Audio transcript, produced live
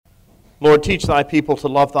Lord, teach thy people to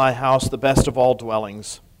love thy house, the best of all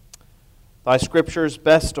dwellings, thy scriptures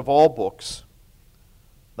best of all books,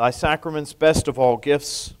 thy sacraments best of all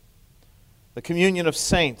gifts, the communion of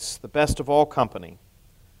saints, the best of all company,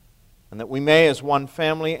 and that we may as one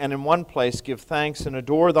family and in one place give thanks and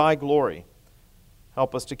adore thy glory.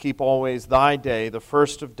 Help us to keep always thy day, the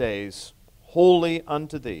first of days, holy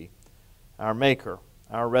unto thee, our Maker,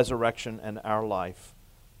 our resurrection, and our life.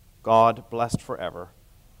 God, blessed forever.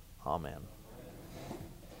 Amen.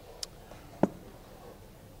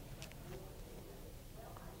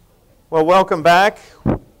 Well, welcome back.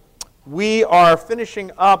 We are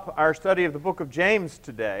finishing up our study of the book of James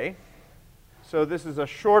today. So this is a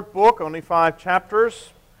short book, only 5 chapters.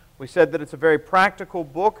 We said that it's a very practical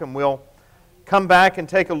book, and we'll come back and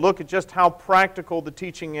take a look at just how practical the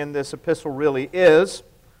teaching in this epistle really is.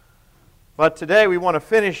 But today we want to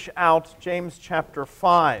finish out James chapter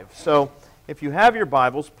 5. So if you have your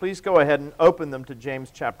Bibles, please go ahead and open them to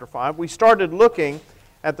James chapter 5. We started looking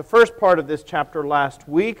at the first part of this chapter last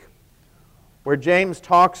week, where James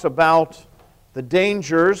talks about the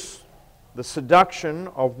dangers, the seduction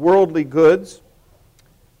of worldly goods.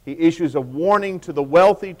 He issues a warning to the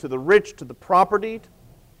wealthy, to the rich, to the propertied.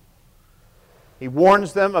 He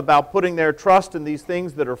warns them about putting their trust in these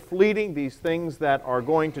things that are fleeting, these things that are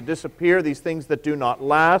going to disappear, these things that do not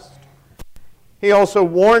last. He also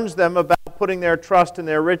warns them about putting their trust in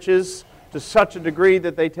their riches to such a degree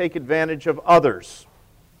that they take advantage of others.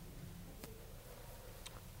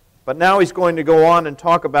 But now he's going to go on and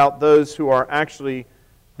talk about those who are actually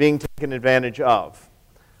being taken advantage of.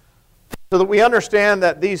 So that we understand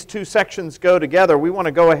that these two sections go together, we want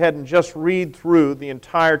to go ahead and just read through the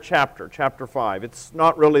entire chapter, chapter 5. It's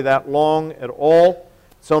not really that long at all.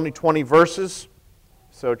 It's only 20 verses,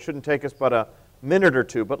 so it shouldn't take us but a minute or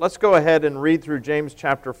two. But let's go ahead and read through James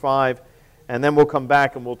chapter 5, and then we'll come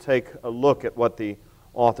back and we'll take a look at what the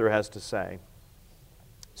author has to say.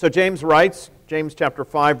 So James writes, James chapter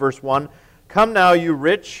 5, verse 1, "Come now, you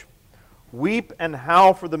rich, weep and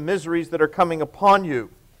howl for the miseries that are coming upon you.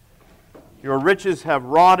 Your riches have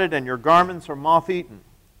rotted, and your garments are moth-eaten.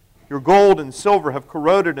 Your gold and silver have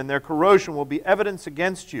corroded, and their corrosion will be evidence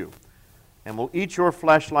against you, and will eat your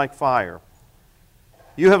flesh like fire.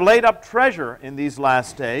 You have laid up treasure in these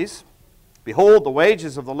last days. Behold, the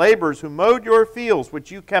wages of the laborers who mowed your fields,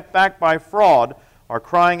 which you kept back by fraud, are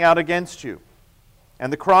crying out against you.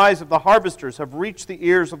 And the cries of the harvesters have reached the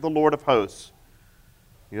ears of the Lord of hosts.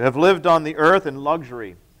 You have lived on the earth in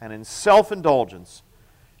luxury and in self-indulgence.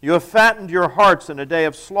 You have fattened your hearts in a day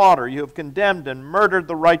of slaughter. You have condemned and murdered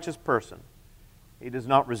the righteous person. He does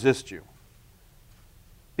not resist you.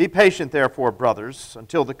 Be patient, therefore, brothers,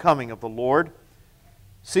 until the coming of the Lord.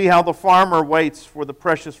 See how the farmer waits for the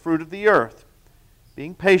precious fruit of the earth,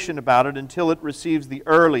 being patient about it until it receives the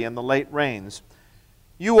early and the late rains.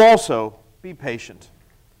 You also be patient.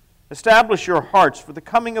 Establish your hearts, for the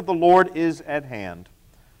coming of the Lord is at hand.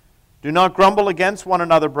 Do not grumble against one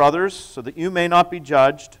another, brothers, so that you may not be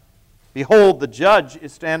judged. Behold, the judge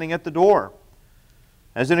is standing at the door.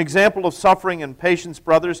 As an example of suffering and patience,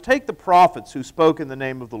 brothers, take the prophets who spoke in the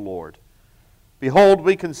name of the Lord. Behold,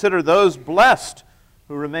 we consider those blessed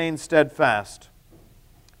who remain steadfast.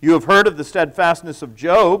 You have heard of the steadfastness of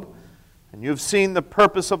Job, and you have seen the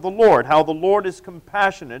purpose of the Lord, how the Lord is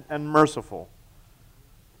compassionate and merciful.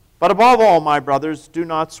 But above all, my brothers, do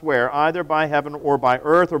not swear, either by heaven or by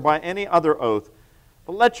earth or by any other oath,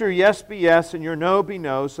 but let your yes be yes and your no be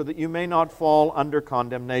no, so that you may not fall under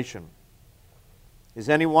condemnation. Is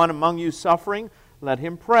anyone among you suffering? Let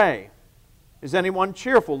him pray. Is anyone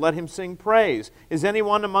cheerful? Let him sing praise. Is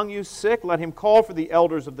anyone among you sick? Let him call for the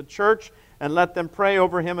elders of the church, and let them pray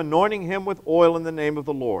over him, anointing him with oil in the name of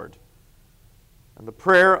the Lord. And the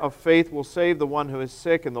prayer of faith will save the one who is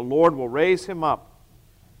sick, and the Lord will raise him up.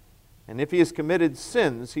 And if he has committed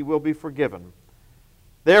sins, he will be forgiven.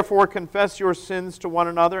 Therefore confess your sins to one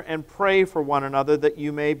another and pray for one another that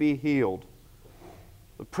you may be healed.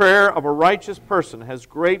 The prayer of a righteous person has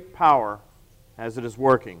great power as it is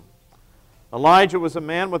working. Elijah was a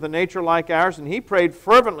man with a nature like ours, and he prayed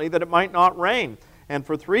fervently that it might not rain. And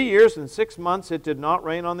for 3 years and 6 months it did not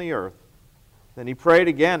rain on the earth. Then he prayed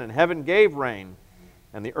again, and heaven gave rain,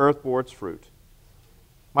 and the earth bore its fruit.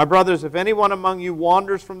 My brothers, if anyone among you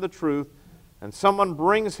wanders from the truth, and someone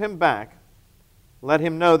brings him back, let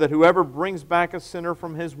him know that whoever brings back a sinner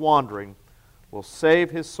from his wandering will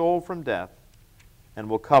save his soul from death and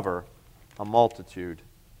will cover a multitude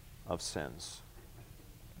of sins.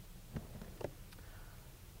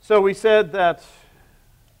 So we said that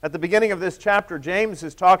at the beginning of this chapter, James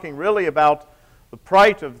is talking really about the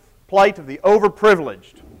plight of the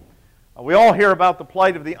overprivileged. We all hear about the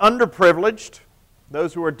plight of the underprivileged,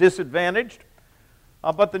 those who are disadvantaged,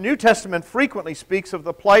 but the New Testament frequently speaks of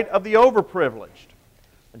the plight of the overprivileged.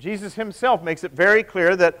 Jesus himself makes it very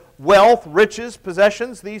clear that wealth, riches,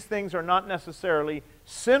 possessions, these things are not necessarily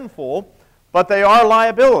sinful, but they are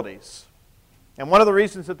liabilities. And one of the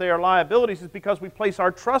reasons that they are liabilities is because we place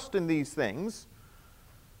our trust in these things,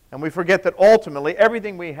 and we forget that ultimately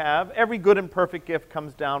everything we have, every good and perfect gift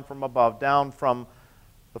comes down from above, down from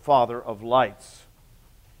the Father of lights.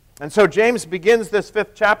 And so James begins this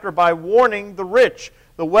 5th chapter by warning the rich,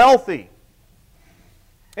 the wealthy.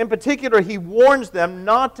 In particular, he warns them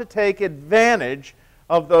not to take advantage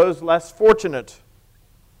of those less fortunate.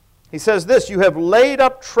 He says this, "You have laid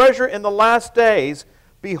up treasure in the last days.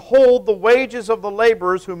 Behold, the wages of the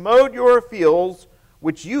laborers who mowed your fields,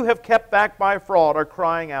 which you have kept back by fraud, are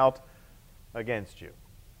crying out against you."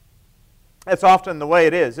 That's often the way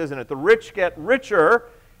it is, isn't it? The rich get richer,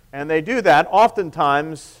 and they do that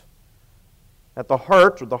oftentimes at the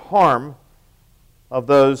hurt or the harm of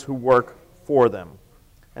those who work for them.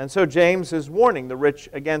 And so James is warning the rich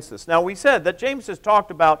against this. Now, we said that James has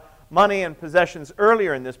talked about money and possessions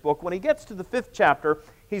earlier in this book. When he gets to the 5th chapter,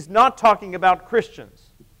 he's not talking about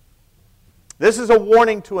Christians. This is a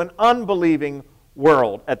warning to an unbelieving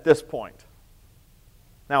world at this point.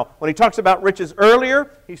 Now, when he talks about riches earlier,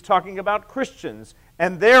 he's talking about Christians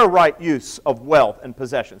and their right use of wealth and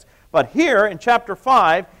possessions. But here, in chapter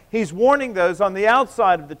 5, he's warning those on the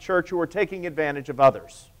outside of the church who are taking advantage of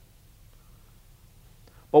others.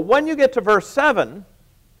 But when you get to verse 7,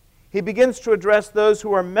 he begins to address those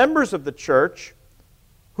who are members of the church,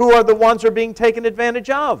 who are the ones who are being taken advantage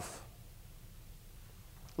of.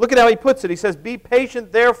 Look at how he puts it. He says, "Be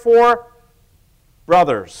patient, therefore,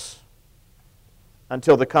 brothers,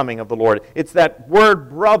 until the coming of the Lord." It's that word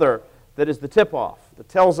brother that is the tip-off, that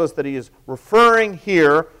tells us that he is referring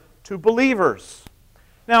here to believers.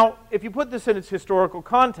 Now, if you put this in its historical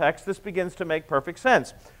context, this begins to make perfect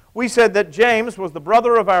sense. We said that James was the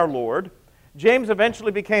brother of our Lord. James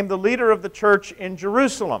eventually became the leader of the church in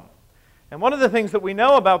Jerusalem. And one of the things that we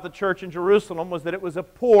know about the church in Jerusalem was that it was a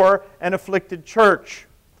poor and afflicted church.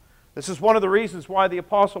 This is one of the reasons why the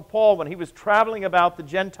Apostle Paul, when he was traveling about the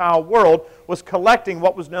Gentile world, was collecting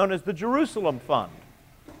what was known as the Jerusalem Fund.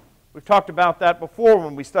 We've talked about that before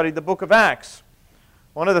when we studied the book of Acts.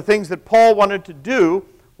 One of the things that Paul wanted to do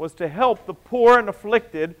was to help the poor and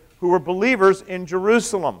afflicted who were believers in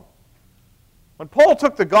Jerusalem. When Paul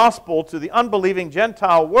took the gospel to the unbelieving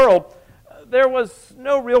Gentile world, there was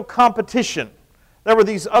no real competition. There were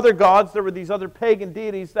these other gods, there were these other pagan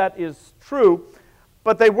deities, that is true,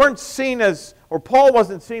 but they weren't seen as, or Paul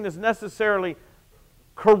wasn't seen as necessarily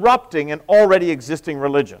corrupting an already existing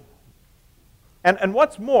religion. And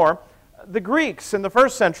what's more, the Greeks in the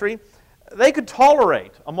 1st century, they could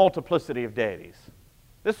tolerate a multiplicity of deities.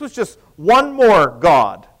 This was just one more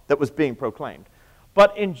god that was being proclaimed.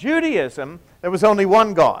 But in Judaism, there was only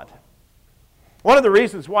one God. One of the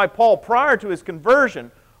reasons why Paul, prior to his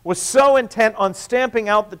conversion, was so intent on stamping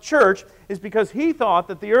out the church is because he thought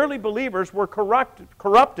that the early believers were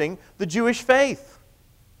corrupting the Jewish faith.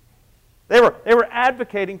 They were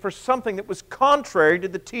advocating for something that was contrary to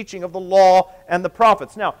the teaching of the law and the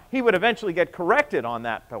prophets. Now, he would eventually get corrected on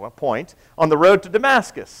that point on the road to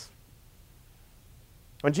Damascus,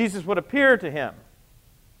 when Jesus would appear to him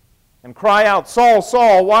and cry out, "Saul,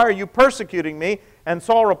 Saul, why are you persecuting me?" And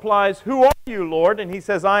Saul replies, "Who are you, Lord?" And he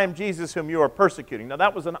says, "I am Jesus whom you are persecuting." Now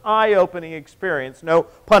that was an eye-opening experience, no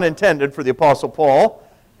pun intended for the Apostle Paul,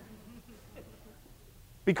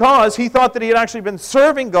 because he thought that he had actually been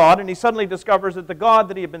serving God, and he suddenly discovers that the God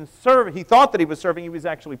that he had been serving, he thought that he was serving, he was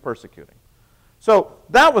actually persecuting. So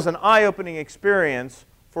that was an eye-opening experience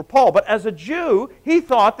for Paul. But as a Jew, he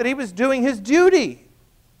thought that he was doing his duty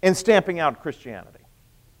in stamping out Christianity.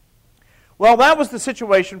 Well, that was the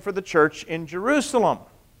situation for the church in Jerusalem.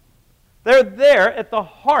 They're there at the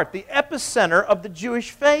heart, the epicenter of the Jewish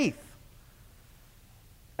faith.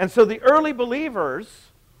 And so the early believers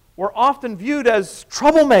were often viewed as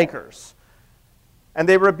troublemakers. And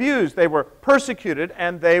they were abused, they were persecuted,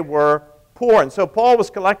 and they were poor. And so Paul was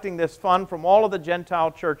collecting this fund from all of the Gentile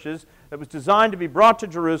churches that was designed to be brought to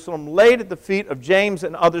Jerusalem, laid at the feet of James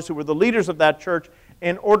and others who were the leaders of that church,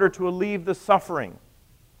 in order to alleviate the suffering.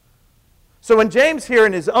 So when James here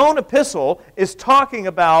in his own epistle is talking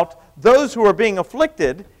about those who are being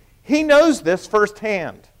afflicted, he knows this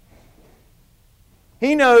firsthand.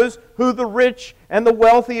 He knows who the rich and the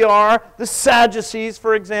wealthy are, the Sadducees,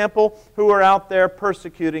 for example, who are out there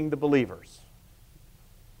persecuting the believers.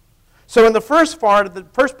 So in the first part of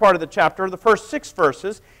the chapter, the first 6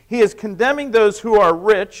 verses, He is condemning those who are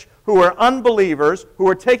rich, who are unbelievers, who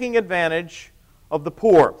are taking advantage of the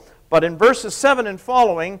poor. But in verses 7 and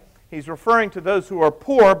following, he's referring to those who are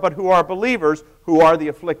poor, but who are believers, who are the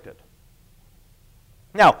afflicted.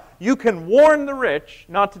 Now, you can warn the rich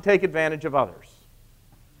not to take advantage of others.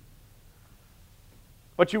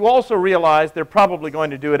 But you also realize they're probably going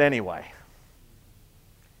to do it anyway.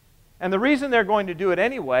 And the reason they're going to do it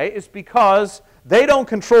anyway is because they don't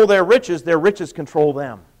control their riches control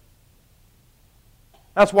them.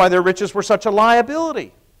 That's why their riches were such a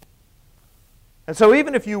liability. And so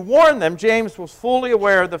even if you warn them, James was fully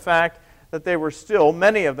aware of the fact that they were still,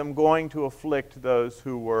 many of them, going to afflict those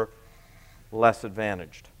who were less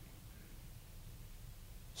advantaged.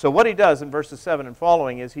 So what he does in verses 7 and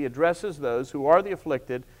following is he addresses those who are the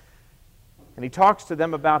afflicted, and he talks to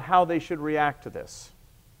them about how they should react to this.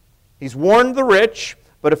 He's warned the rich,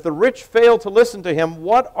 but if the rich fail to listen to him,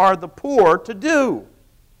 what are the poor to do?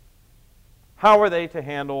 How are they to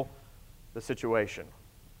handle the situation?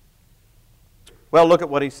 Well, look at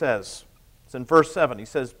what he says. It's in verse 7. He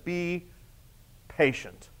says, be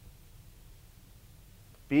patient.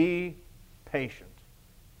 Be patient.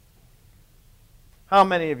 How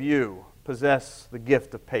many of you possess the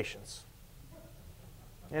gift of patience?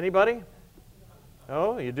 Anybody?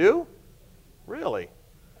 Oh, you do? Really?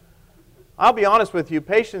 I'll be honest with you,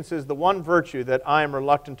 patience is the one virtue that I am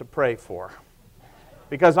reluctant to pray for.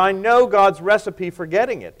 Because I know God's recipe for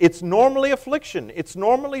getting it. It's normally affliction. It's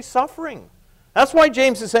normally suffering. That's why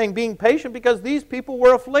James is saying being patient, because these people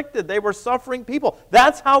were afflicted. They were suffering people.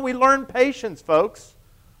 That's how we learn patience, folks.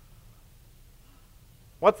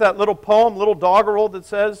 What's that little poem, little doggerel that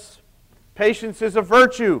says, patience is a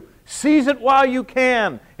virtue. Seize it while you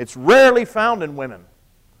can. It's rarely found in women.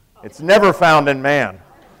 It's never found in man.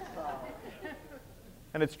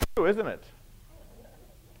 And it's true, isn't it?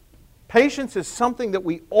 Patience is something that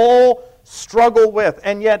we all struggle with.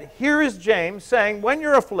 And yet here is James saying, when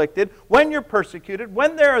you're afflicted, when you're persecuted,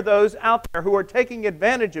 when there are those out there who are taking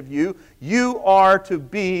advantage of you, you are to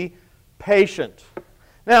be patient.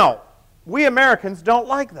 Now, we Americans don't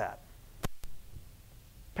like that.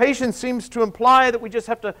 Patience seems to imply that we just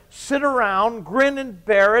have to sit around, grin and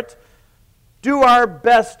bear it, do our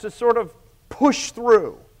best to sort of push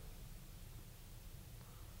through.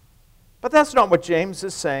 But that's not what James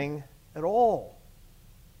is saying at all.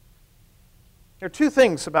 There are two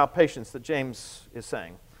things about patience that James is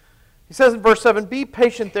saying. He says in verse 7, be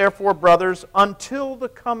patient, therefore, brothers, until the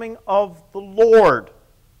coming of the Lord.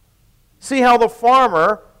 See how the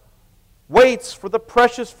farmer waits for the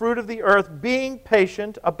precious fruit of the earth, being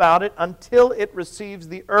patient about it until it receives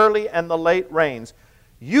the early and the late rains.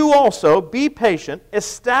 You also be patient,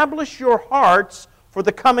 establish your hearts, for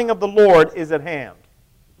the coming of the Lord is at hand.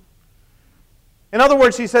 In other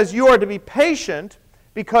words, he says you are to be patient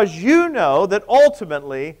because you know that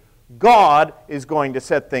ultimately God is going to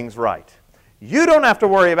set things right. You don't have to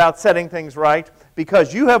worry about setting things right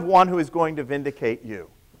because you have one who is going to vindicate you.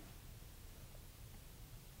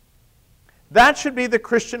 That should be the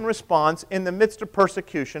Christian response in the midst of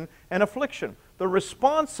persecution and affliction. The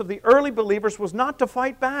response of the early believers was not to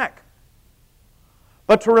fight back,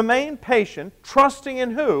 but to remain patient, trusting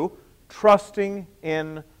in who? Trusting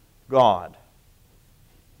in God.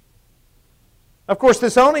 Of course,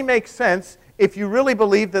 this only makes sense if you really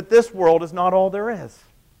believe that this world is not all there is.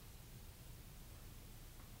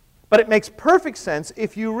 But it makes perfect sense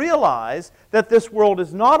if you realize that this world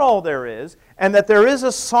is not all there is, and that there is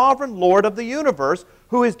a sovereign Lord of the universe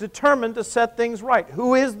who is determined to set things right,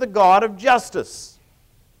 who is the God of justice.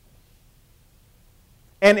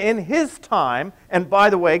 And in His time, and by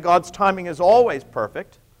the way, God's timing is always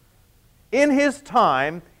perfect, in His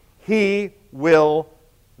time, He will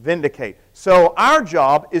vindicate. So our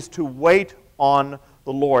job is to wait on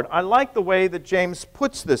the Lord. I like the way that James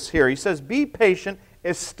puts this here. He says, be patient,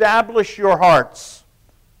 establish your hearts.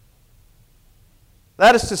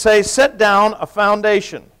 That is to say, set down a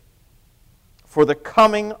foundation, for the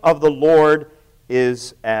coming of the Lord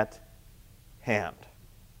is at hand.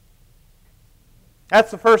 That's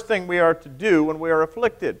the first thing we are to do when we are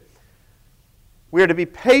afflicted. We are to be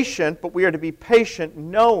patient, but we are to be patient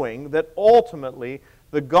knowing that ultimately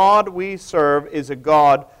the God we serve is a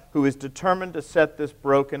God who is determined to set this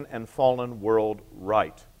broken and fallen world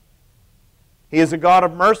right. He is a God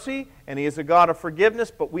of mercy and He is a God of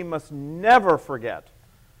forgiveness, but we must never forget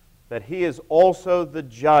that He is also the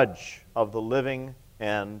judge of the living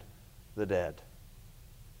and the dead.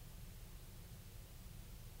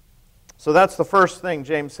 So that's the first thing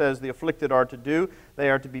James says the afflicted are to do. They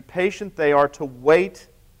are to be patient. They are to wait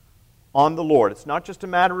on the Lord. It's not just a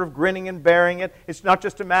matter of grinning and bearing it. It's not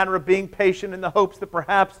just a matter of being patient in the hopes that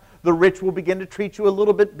perhaps the rich will begin to treat you a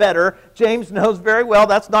little bit better. James knows very well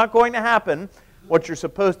that's not going to happen. What you're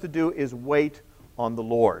supposed to do is wait on the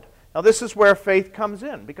Lord. Now this is where faith comes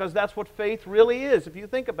in, because that's what faith really is. If you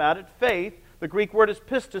think about it, faith, the Greek word is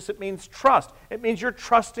pistis, it means trust. It means you're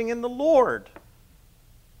trusting in the Lord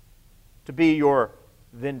to be your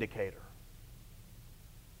vindicator.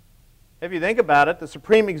 If you think about it, the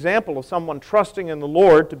supreme example of someone trusting in the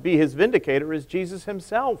Lord to be his vindicator is Jesus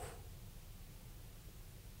himself.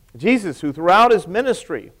 Jesus, who throughout his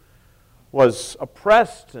ministry was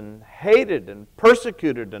oppressed and hated and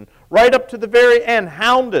persecuted and right up to the very end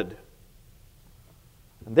hounded.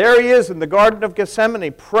 And there he is in the Garden of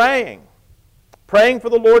Gethsemane praying for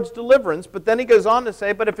the Lord's deliverance, but then he goes on to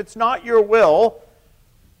say, but if it's not your will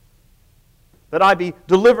that I be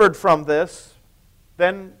delivered from this,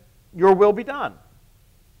 then your will be done.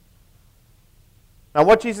 Now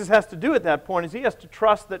what Jesus has to do at that point is he has to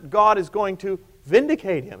trust that God is going to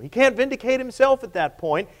vindicate him. He can't vindicate himself at that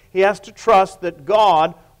point. He has to trust that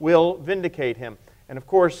God will vindicate him. And of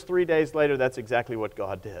course, 3 days later, that's exactly what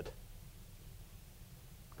God did.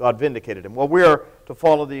 God vindicated him. Well, we are to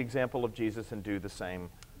follow the example of Jesus and do the same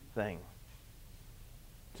thing.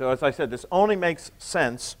 So as I said, this only makes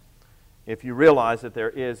sense if you realize that there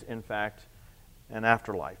is, in fact, an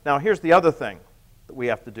afterlife. Now, here's the other thing that we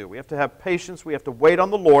have to do. We have to have patience. We have to wait on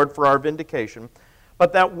the Lord for our vindication.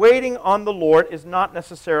 But that waiting on the Lord is not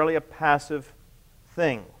necessarily a passive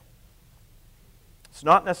thing. It's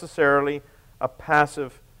not necessarily a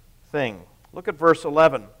passive thing. Look at verse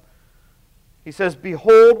 11. He says,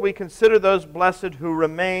 behold, we consider those blessed who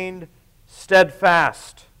remained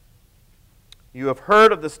steadfast. You have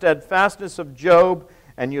heard of the steadfastness of Job,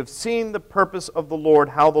 and you have seen the purpose of the Lord,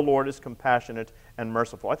 how the Lord is compassionate and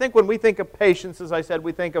merciful. I think when we think of patience, as I said,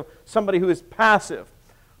 we think of somebody who is passive.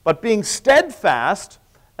 But being steadfast,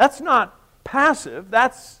 that's not passive,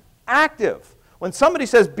 that's active. When somebody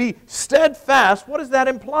says be steadfast, what does that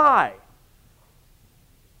imply?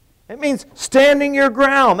 It means standing your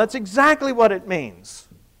ground. That's exactly what it means.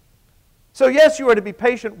 So yes, you are to be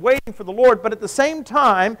patient waiting for the Lord, but at the same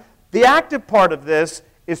time, the active part of this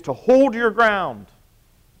is to hold your ground.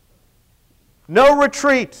 No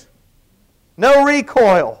retreat. No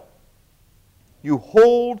recoil. You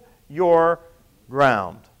hold your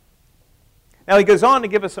ground. Now he goes on to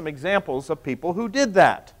give us some examples of people who did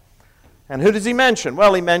that. And who does he mention?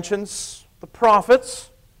 Well, he mentions the prophets.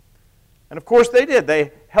 And of course they did.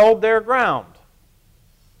 They held their ground.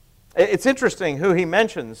 It's interesting who he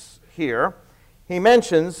mentions here. He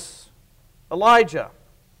mentions Elijah.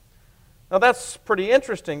 Now that's pretty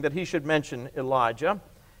interesting that he should mention Elijah.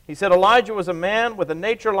 He said Elijah was a man with a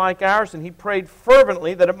nature like ours, and he prayed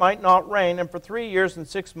fervently that it might not rain. And for 3 years and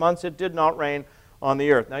 6 months it did not rain on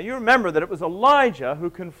the earth. Now you remember that it was Elijah who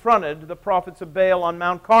confronted the prophets of Baal on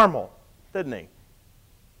Mount Carmel, didn't he?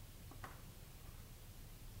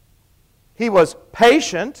 He was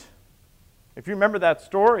patient. If you remember that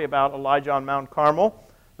story about Elijah on Mount Carmel,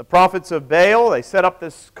 the prophets of Baal, they set up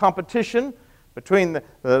this competition between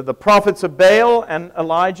the prophets of Baal and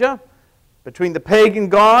Elijah, between the pagan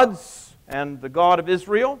gods and the God of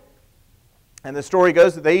Israel. And the story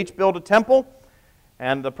goes that they each built a temple,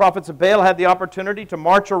 and the prophets of Baal had the opportunity to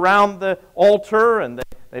march around the altar, and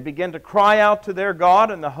they began to cry out to their God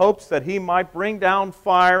in the hopes that he might bring down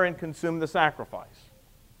fire and consume the sacrifice.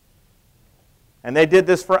 And they did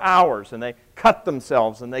this for hours, and they cut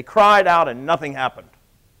themselves, and they cried out, and nothing happened.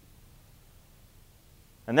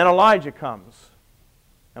 And then Elijah comes.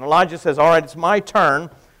 And Elijah says, all right, it's my turn,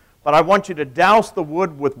 but I want you to douse the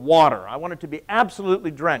wood with water. I want it to be absolutely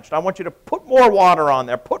drenched. I want you to put more water on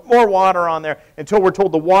there, until we're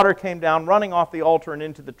told the water came down, running off the altar and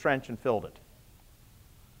into the trench and filled it.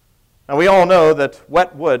 Now we all know that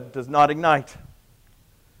wet wood does not ignite.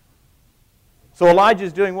 So Elijah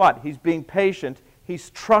is doing what? He's being patient. He's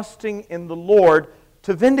trusting in the Lord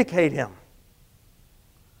to vindicate him.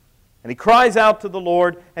 And he cries out to the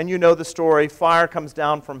Lord, and you know the story. Fire comes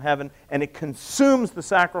down from heaven, and it consumes the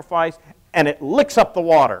sacrifice, and it licks up the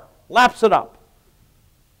water, laps it up.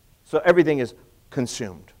 So everything is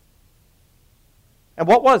consumed. And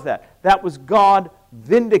what was that? That was God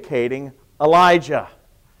vindicating Elijah.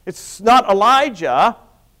 It's not Elijah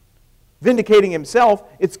vindicating himself,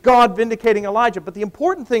 it's God vindicating Elijah. But the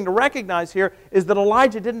important thing to recognize here is that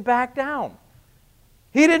Elijah didn't back down.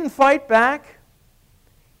 He didn't fight back.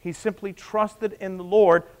 He simply trusted in the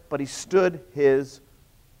Lord, but he stood his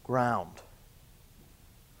ground.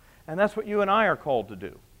 And that's what you and I are called to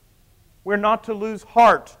do. We're not to lose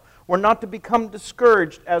heart. We're not to become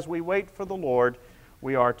discouraged as we wait for the Lord.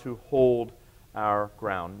 we are to hold our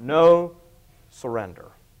ground. No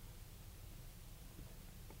surrender.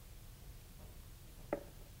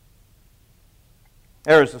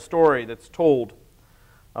 There is a story that's told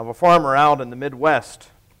of a farmer out in the Midwest.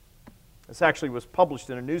 This actually was published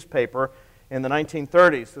in a newspaper in the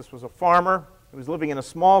 1930s. This was a farmer who was living in a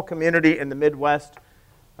small community in the Midwest.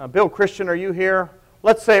 Bill Christian, are you here?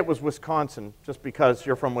 Let's say it was Wisconsin, just because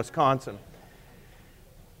you're from Wisconsin.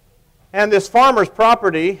 And this farmer's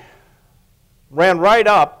property ran right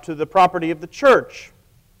up to the property of the church.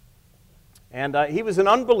 And he was an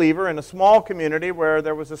unbeliever in a small community where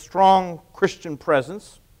there was a strong Christian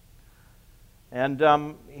presence.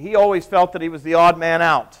 And he always felt that he was the odd man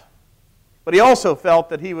out. But he also felt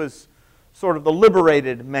that he was sort of the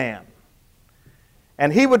liberated man.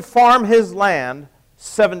 And he would farm his land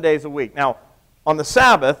 7 days a week. Now, on the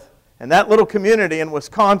Sabbath, in that little community in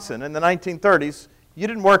Wisconsin in the 1930s, you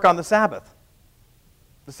didn't work on the Sabbath.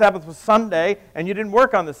 The Sabbath was Sunday, and you didn't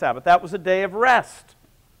work on the Sabbath. That was a day of rest.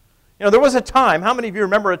 You know, there was a time, how many of you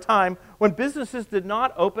remember a time when businesses did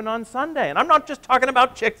not open on Sunday? And I'm not just talking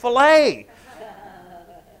about Chick-fil-A.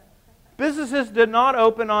 Businesses did not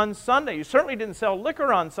open on Sunday. You certainly didn't sell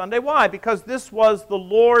liquor on Sunday. Why? Because this was the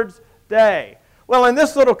Lord's day. Well, in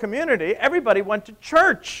this little community, everybody went to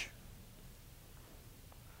church.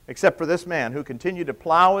 Except for this man who continued to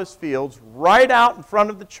plow his fields right out in front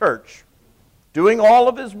of the church, doing all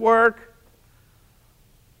of his work,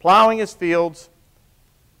 plowing his fields.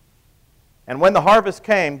 And when the harvest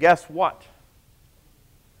came, guess what?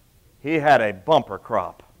 He had a bumper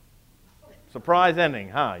crop. Surprise ending,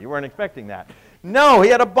 huh? You weren't expecting that. No, he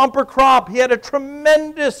had a bumper crop. He had a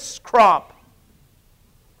tremendous crop.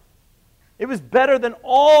 It was better than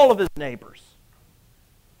all of his neighbors.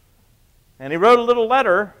 And he wrote a little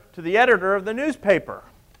letter to the editor of the newspaper,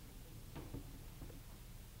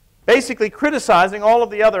 basically criticizing all of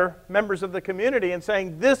the other members of the community and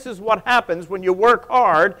saying, this is what happens when you work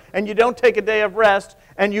hard and you don't take a day of rest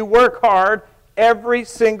and you work hard every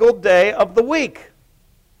single day of the week.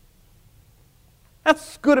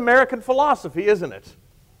 That's good American philosophy, isn't it?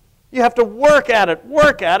 You have to work at it,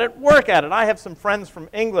 work at it, work at it. I have some friends from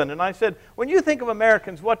England, and I said, when you think of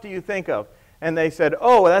Americans, what do you think of? And they said,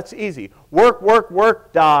 oh, that's easy. Work, work,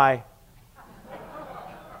 work, die.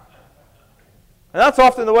 And that's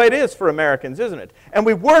often the way it is for Americans, isn't it? And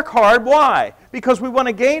we work hard. Why? Because we want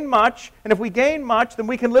to gain much, and if we gain much, then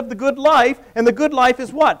we can live the good life, and the good life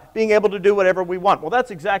is what? Being able to do whatever we want. Well,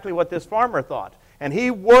 that's exactly what this farmer thought. And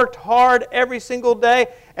he worked hard every single day,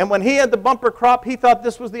 and when he had the bumper crop, he thought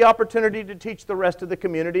this was the opportunity to teach the rest of the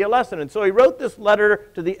community a lesson. And so he wrote this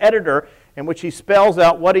letter to the editor in which he spells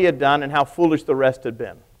out what he had done and how foolish the rest had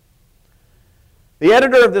been. The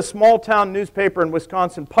editor of this small-town newspaper in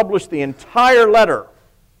Wisconsin published the entire letter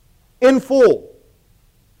in full,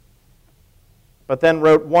 but then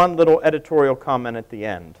wrote one little editorial comment at the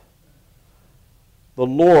end. The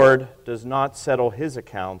Lord does not settle his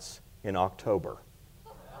accounts in October.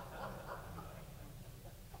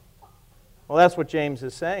 Well, that's what James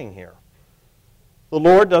is saying here. The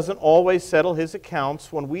Lord doesn't always settle his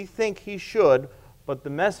accounts when we think he should, but the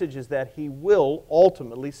message is that he will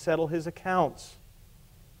ultimately settle his accounts.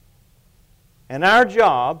 And our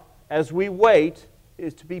job, as we wait,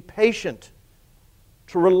 is to be patient,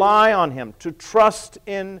 to rely on him, to trust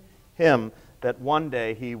in him that one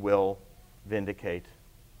day he will vindicate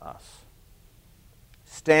us.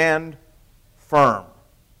 Stand firm.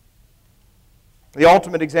 The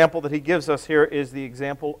ultimate example that he gives us here is the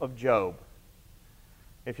example of Job.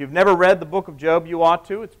 If you've never read the book of Job, you ought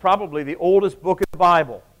to. It's probably the oldest book in the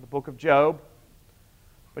Bible, the book of Job.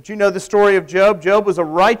 But you know the story of Job. Job was a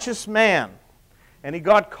righteous man, and he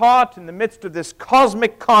got caught in the midst of this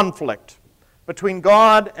cosmic conflict between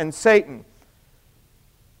God and Satan.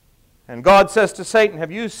 And God says to Satan,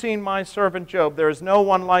 have you seen my servant Job? There is no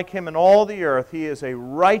one like him in all the earth. He is a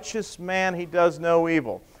righteous man. He does no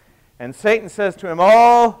evil. And Satan says to him,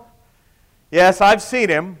 oh, yes, I've seen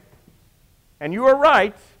him. And you are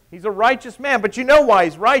right. He's a righteous man. But you know why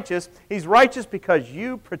he's righteous. He's righteous because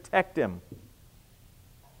you protect him.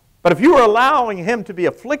 But if you were allowing him to be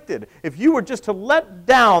afflicted, if you were just to let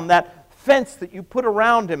down that fence that you put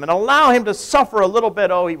around him and allow him to suffer a little bit,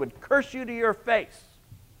 oh, he would curse you to your face.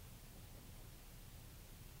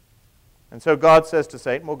 And so God says to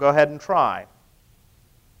Satan, well, go ahead and try.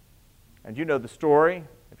 And you know the story.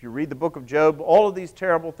 If you read the book of Job, all of these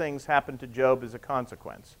terrible things happen to Job as a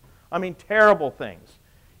consequence. I mean, terrible things.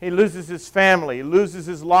 He loses his family. He loses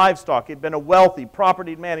his livestock. He'd been a wealthy,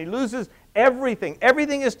 propertied man. He loses everything.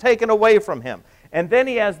 Everything is taken away from him. And then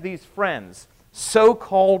he has these friends,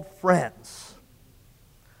 so-called friends,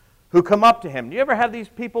 who come up to him. Do you ever have these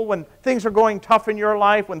people when things are going tough in your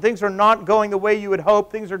life, when things are not going the way you would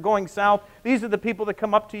hope, things are going south? These are the people that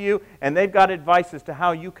come up to you, and they've got advice as to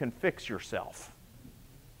how you can fix yourself.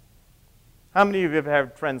 How many of you have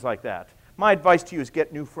had friends like that? My advice to you is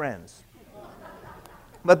get new friends.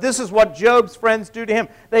 But this is what Job's friends do to him.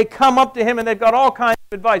 They come up to him and they've got all kinds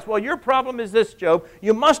of advice. Well, your problem is this, Job.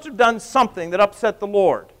 You must have done something that upset the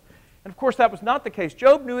Lord. And of course, that was not the case.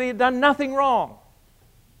 Job knew he had done nothing wrong.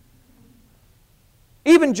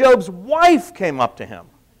 Even Job's wife came up to him.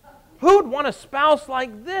 Who would want a spouse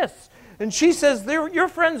like this? And she says, your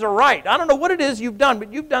friends are right. I don't know what it is you've done,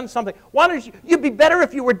 but you've done something. Why don't you'd be better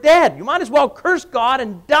if you were dead. You might as well curse God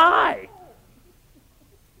and die.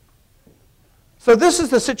 So this is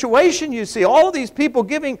the situation you see. All of these people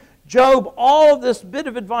giving Job all of this bit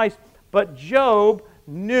of advice, but Job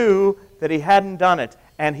knew that he hadn't done it.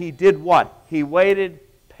 And he did what? He waited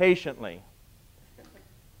patiently.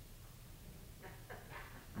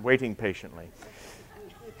 Waiting patiently.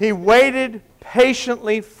 He waited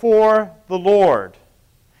patiently for the Lord.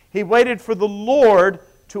 He waited for the Lord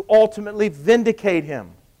to ultimately vindicate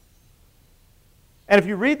him. And if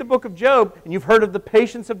you read the book of Job, and you've heard of the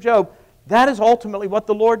patience of Job, that is ultimately what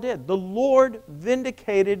the Lord did. The Lord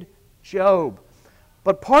vindicated Job.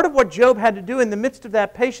 But part of what Job had to do in the midst of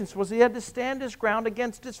that patience was he had to stand his ground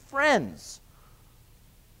against his friends,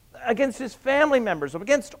 against his family members,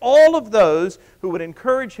 against all of those who would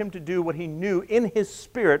encourage him to do what he knew in his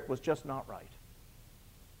spirit was just not right.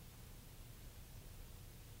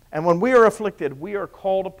 And when we are afflicted, we are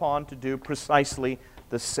called upon to do precisely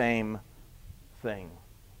the same thing,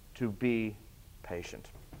 to be patient.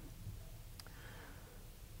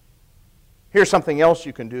 Here's something else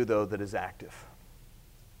you can do, though, that is active.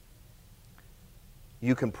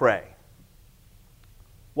 You can pray.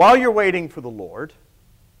 While you're waiting for the Lord,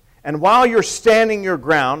 and while you're standing your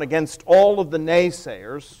ground against all of the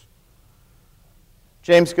naysayers,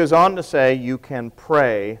 James goes on to say you can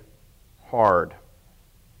pray hard.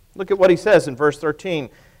 Look at what he says in verse 13.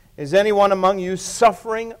 Is anyone among you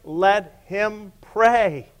suffering? Let him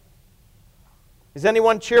pray. Is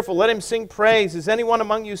anyone cheerful? Let him sing praise. Is anyone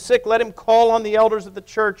among you sick? Let him call on the elders of the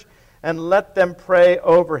church and let them pray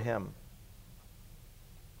over him.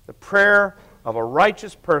 The prayer of a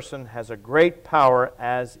righteous person has a great power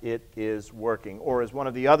as it is working. Or as one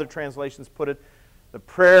of the other translations put it, the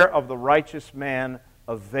prayer of the righteous man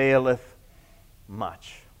availeth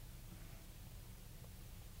much.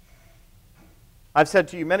 I've said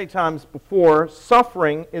to you many times before,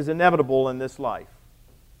 suffering is inevitable in this life.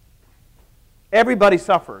 Everybody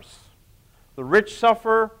suffers. The rich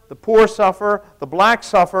suffer, the poor suffer, the black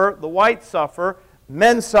suffer, the white suffer,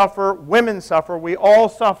 men suffer, women suffer, we all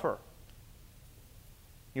suffer.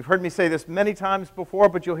 You've heard me say this many times before,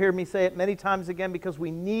 but you'll hear me say it many times again because we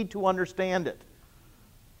need to understand it.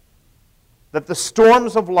 That the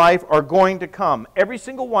storms of life are going to come. Every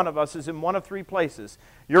single one of us is in one of three places.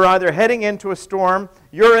 You're either heading into a storm,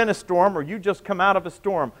 you're in a storm, or you just come out of a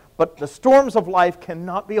storm. But the storms of life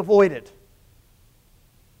cannot be avoided.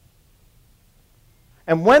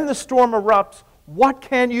 And when the storm erupts, what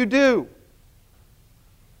can you do?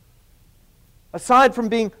 Aside from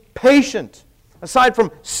being patient, aside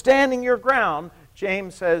from standing your ground,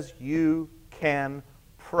 James says you can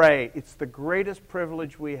pray. It's the greatest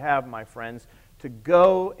privilege we have, my friends, to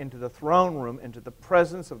go into the throne room, into the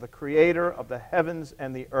presence of the Creator of the heavens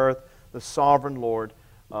and the earth, the sovereign Lord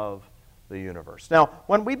of the universe. Now,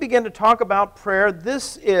 when we begin to talk about prayer,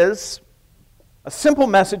 this is a simple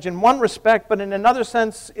message in one respect, but in another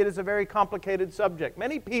sense, it is a very complicated subject.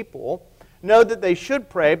 Many people know that they should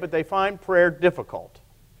pray, but they find prayer difficult.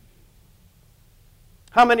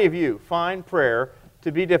 How many of you find prayer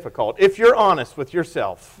to be difficult, if you're honest with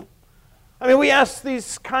yourself? I mean, we ask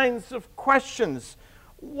these kinds of questions.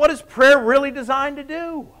 What is prayer really designed to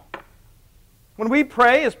do? When we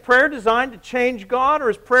pray, is prayer designed to change God, or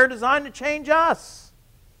is prayer designed to change us?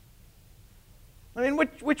 I mean,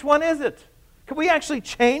 which one is it? Can we actually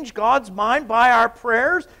change God's mind by our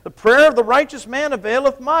prayers? The prayer of the righteous man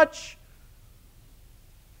availeth much.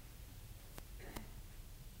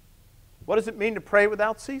 What does it mean to pray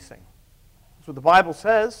without ceasing? That's what the Bible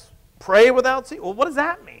says. Pray without ceasing. Well, what does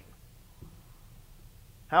that mean?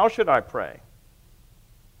 How should I pray?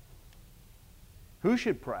 Who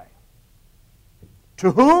should pray?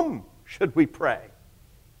 To whom should we pray?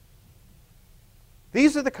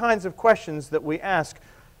 These are the kinds of questions that we ask.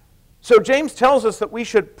 So James tells us that we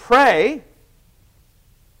should pray,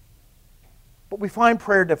 but we find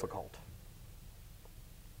prayer difficult.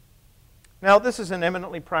 Now, this is an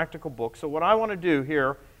eminently practical book, so what I want to do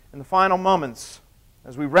here in the final moments,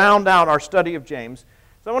 as we round out our study of James,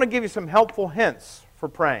 So I want to give you some helpful hints for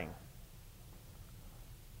praying.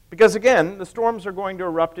 Because again, the storms are going to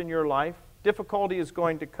erupt in your life. Difficulty is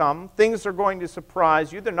going to come. Things are going to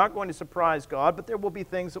surprise you. They're not going to surprise God, but there will be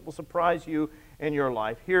things that will surprise you in your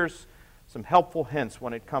life. Here's some helpful hints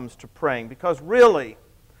when it comes to praying, because really,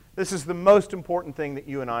 this is the most important thing that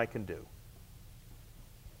you and I can do.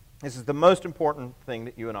 This is the most important thing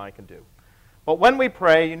that you and I can do. But when we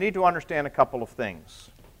pray, you need to understand a couple of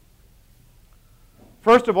things.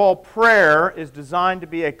 First of all, prayer is designed to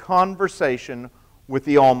be a conversation with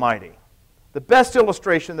the Almighty. The best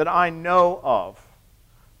illustration that I know of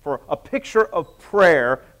for a picture of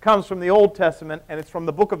prayer comes from the Old Testament, and it's from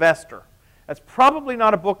the book of Esther. That's probably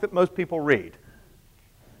not a book that most people read.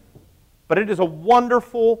 But it is a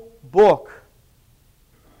wonderful book.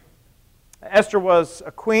 Esther was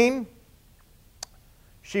a queen.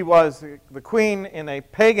 She was the queen in a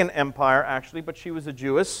pagan empire, actually, but she was a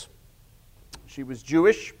Jewess. She was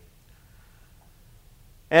Jewish.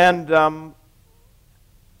 And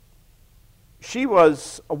she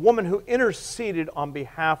was a woman who interceded on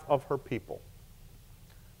behalf of her people.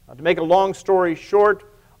 Now, to make a long story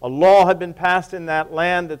short, a law had been passed in that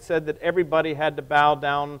land that said that everybody had to bow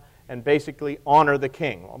down and basically honor the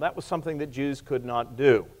king. Well, that was something that Jews could not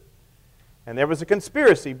do. And there was a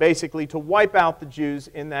conspiracy basically to wipe out the Jews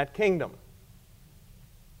in that kingdom.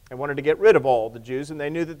 They wanted to get rid of all the Jews, and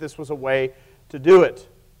they knew that this was a way to do it.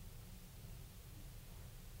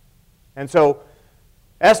 And so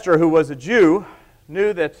Esther, who was a Jew,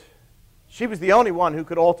 knew that she was the only one who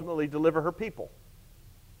could ultimately deliver her people.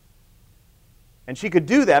 And she could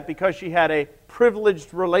do that because she had a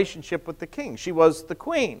privileged relationship with the king. She was the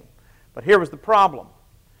queen. But here was the problem.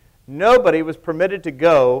 Nobody was permitted to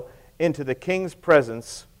go into the king's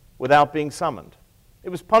presence without being summoned. It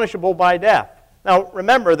was punishable by death. Now,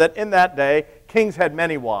 remember that in that day, kings had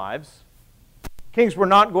many wives. Kings were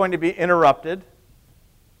not going to be interrupted.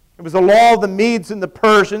 It was the law of the Medes and the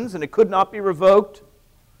Persians, and it could not be revoked.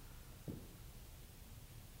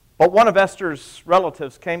 But one of Esther's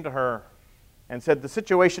relatives came to her and said, the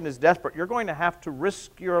situation is desperate. You're going to have to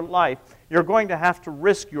risk your life. You're going to have to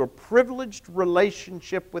risk your privileged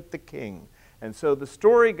relationship with the king. And so the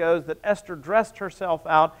story goes that Esther dressed herself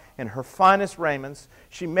out in her finest raiments.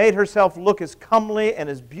 She made herself look as comely and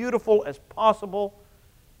as beautiful as possible.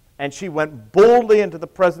 And she went boldly into the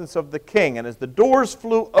presence of the king. And as the doors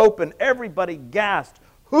flew open, everybody gasped.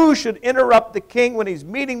 Who should interrupt the king when he's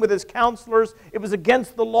meeting with his counselors? It was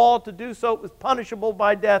against the law to do so. It was punishable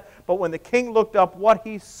by death. But when the king looked up, what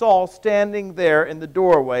he saw standing there in the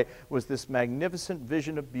doorway was this magnificent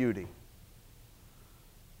vision of beauty.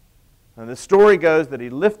 And the story goes that he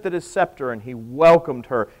lifted his scepter and he welcomed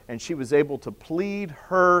her, and she was able to plead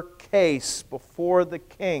her case before the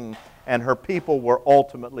king, and her people were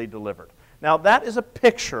ultimately delivered. Now, that is a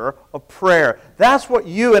picture of prayer. That's what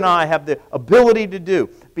you and I have the ability to do.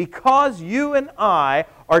 Because you and I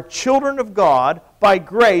are children of God by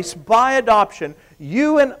grace, by adoption,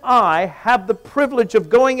 you and I have the privilege of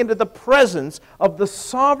going into the presence of the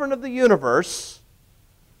sovereign of the universe.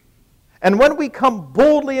 And when we come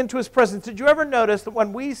boldly into His presence, did you ever notice that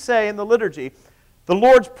when we say in the liturgy, the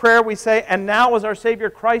Lord's Prayer, we say, and now as our Savior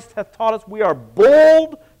Christ hath taught us, we are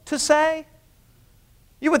bold to say?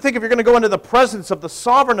 You would think if you're going to go into the presence of the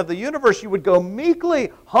sovereign of the universe, you would go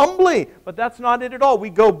meekly, humbly, but that's not it at all.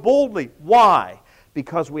 We go boldly. Why?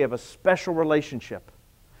 Because we have a special relationship.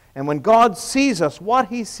 And when God sees us, what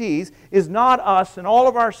He sees is not us and all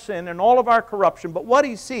of our sin and all of our corruption, but what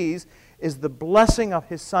He sees is the blessing of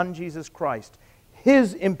His Son, Jesus Christ,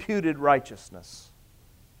 His imputed righteousness.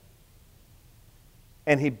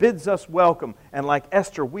 And He bids us welcome. And like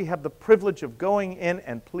Esther, we have the privilege of going in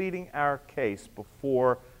and pleading our case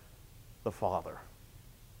before the Father.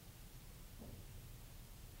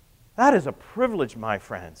 That is a privilege, my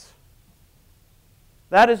friends.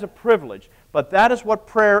 That is a privilege. But that is what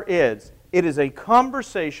prayer is. It is a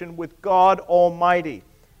conversation with God Almighty.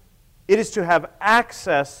 It is to have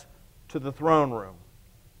access to the throne room.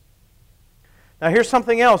 Now here's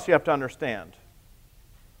something else you have to understand.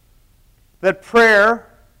 That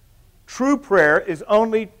prayer, true prayer, is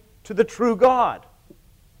only to the true God.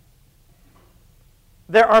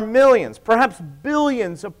 There are millions, perhaps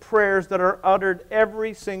billions of prayers that are uttered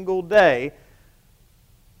every single day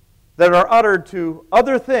that are uttered to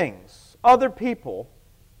other things, other people,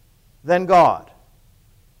 than God.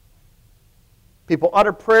 People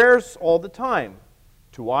utter prayers all the time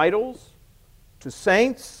to idols, to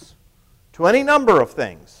saints, to any number of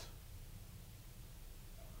things.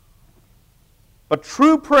 But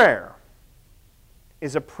true prayer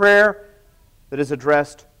is a prayer that is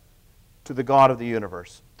addressed to the God of the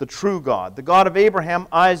universe, the true God, the God of Abraham,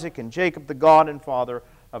 Isaac, and Jacob, the God and Father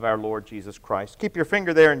of our Lord Jesus Christ. Keep your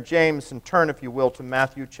finger there in James and turn, if you will, to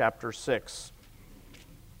Matthew chapter 6.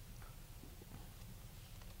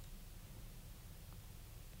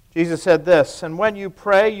 Jesus said this, "And when you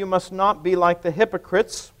pray, you must not be like the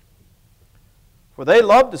hypocrites, for they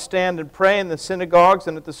love to stand and pray in the synagogues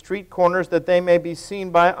and at the street corners, that they may be seen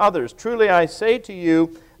by others. Truly I say to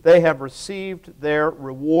you, they have received their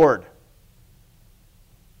reward.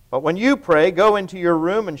 But when you pray, go into your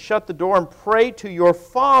room and shut the door and pray to your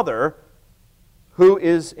Father who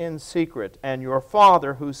is in secret, and your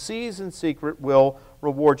Father who sees in secret will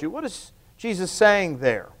reward you." What is Jesus saying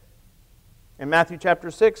there? In Matthew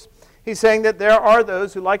chapter 6, he's saying that there are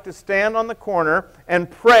those who like to stand on the corner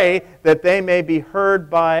and pray that they may be heard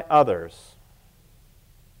by others.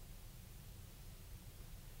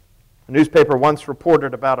 A newspaper once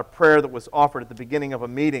reported about a prayer that was offered at the beginning of a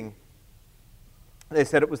meeting. They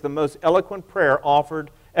said it was the most eloquent prayer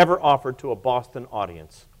ever offered to a Boston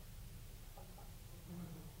audience.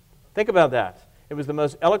 Think about that. It was the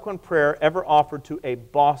most eloquent prayer ever offered to a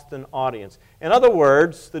Boston audience. In other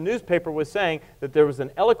words, the newspaper was saying that there was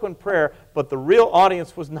an eloquent prayer, but the real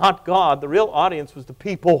audience was not God. The real audience was the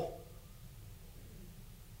people.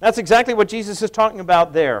 That's exactly what Jesus is talking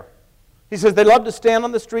about there. He says they love to stand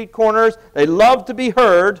on the street corners. They love to be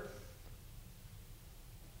heard.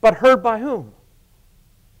 But heard by whom?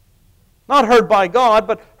 Not heard by God,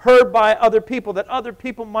 but heard by other people, that other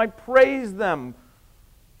people might praise them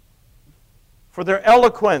for their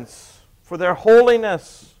eloquence, for their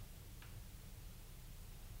holiness.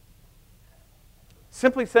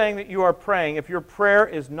 Simply saying that you are praying, if your prayer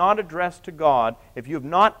is not addressed to God, if you have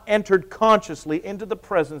not entered consciously into the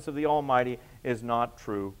presence of the Almighty, is not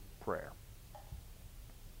true prayer.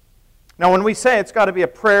 Now, when we say it's got to be a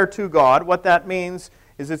prayer to God, what that means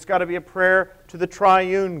is it's got to be a prayer to the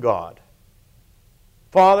triune God,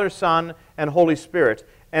 Father, Son, and Holy Spirit.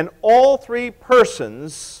 And all three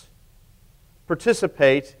persons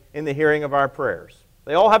participate in the hearing of our prayers.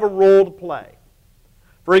 They all have a role to play.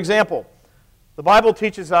 For example, the Bible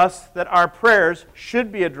teaches us that our prayers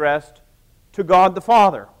should be addressed to God the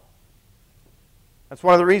Father. That's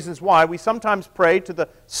one of the reasons why we sometimes pray to the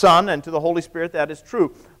Son and to the Holy Spirit. That is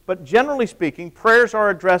true. But generally speaking, prayers are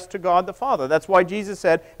addressed to God the Father. That's why Jesus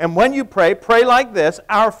said, "And when you pray, pray like this,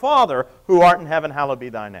 Our Father who art in heaven, hallowed be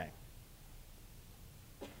thy name."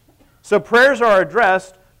 So prayers are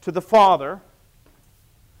addressed to the Father.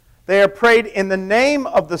 They are prayed in the name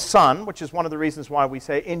of the Son, which is one of the reasons why we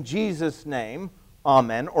say, "In Jesus' name,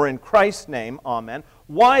 Amen," or "In Christ's name, Amen."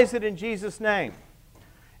 Why is it in Jesus' name?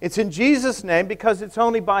 It's in Jesus' name because it's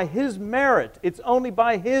only by His merit, it's only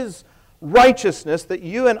by His righteousness that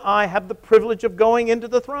you and I have the privilege of going into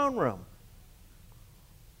the throne room.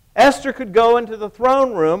 Esther could go into the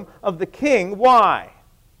throne room of the king. Why?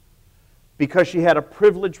 Because she had a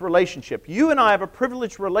privileged relationship. You and I have a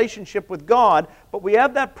privileged relationship with God, but we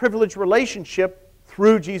have that privileged relationship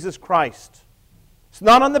through Jesus Christ. It's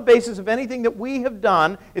not on the basis of anything that we have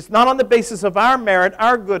done. It's not on the basis of our merit,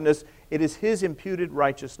 our goodness. It is His imputed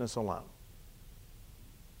righteousness alone.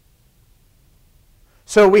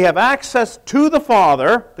 So we have access to the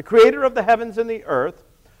Father, the Creator of the heavens and the earth,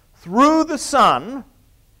 through the Son,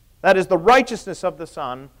 that is the righteousness of the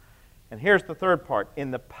Son, and here's the third part,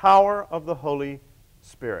 in the power of the Holy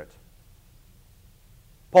Spirit.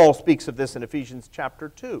 Paul speaks of this in Ephesians chapter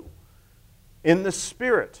 2. In the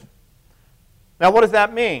Spirit. Now what does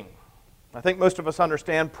that mean? I think most of us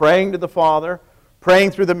understand praying to the Father,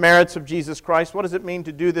 praying through the merits of Jesus Christ. What does it mean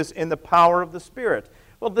to do this in the power of the Spirit?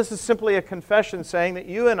 Well, this is simply a confession saying that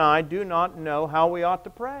you and I do not know how we ought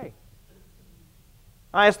to pray.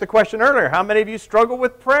 I asked the question earlier, how many of you struggle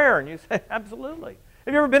with prayer? And you say, absolutely.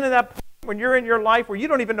 Have you ever been in that point when you're in your life where you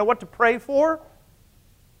don't even know what to pray for?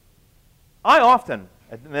 I often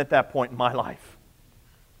am at that point in my life.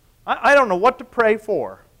 I don't know what to pray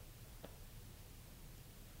for.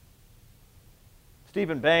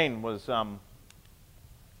 Stephen Bain was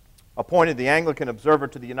appointed the Anglican Observer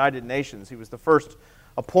to the United Nations. He was the first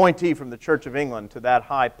appointee from the Church of England to that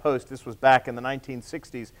high post. This was back in the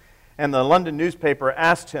 1960s. And the London newspaper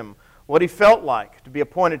asked him what he felt like to be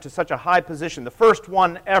appointed to such a high position, the first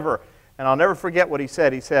one ever. And I'll never forget what he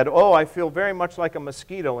said. He said, "Oh, I feel very much like a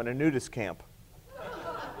mosquito in a nudist camp."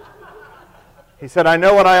 He said, "I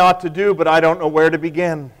know what I ought to do, but I don't know where to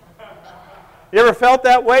begin." You ever felt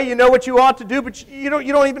that way? You know what you ought to do, but you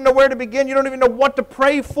don't even know where to begin. You don't even know what to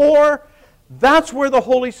pray for. That's where the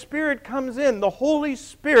Holy Spirit comes in. The Holy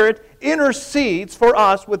Spirit intercedes for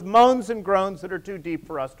us with moans and groans that are too deep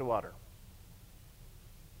for us to utter.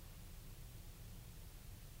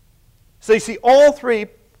 So you see, all three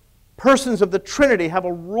persons of the Trinity have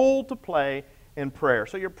a role to play in prayer.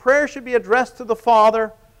 So your prayer should be addressed to the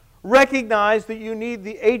Father. Recognize that you need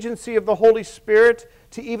the agency of the Holy Spirit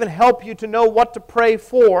to even help you to know what to pray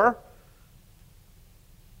for.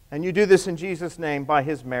 And you do this in Jesus' name by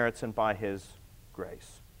His merits and by His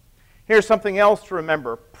grace. Here's something else to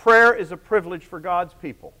remember. Prayer is a privilege for God's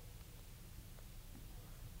people.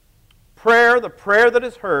 Prayer, the prayer that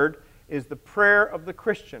is heard, is the prayer of the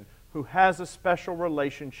Christian who has a special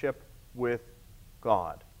relationship with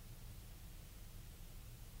God.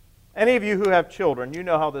 Any of you who have children, you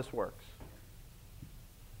know how this works.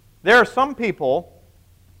 There are some people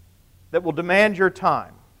that will demand your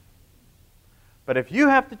time. But if you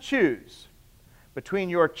have to choose between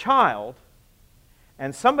your child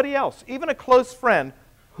and somebody else, even a close friend,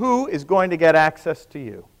 who is going to get access to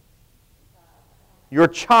you? Your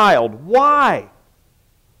child. Why?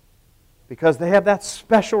 Because they have that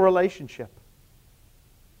special relationship.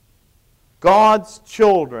 God's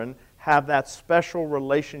children have that special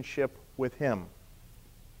relationship with Him.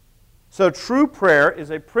 So true prayer is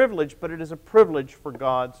a privilege, but it is a privilege for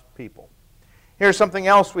God's people. Here's something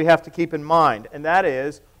else we have to keep in mind, and that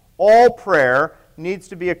is all prayer needs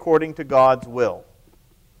to be according to God's will.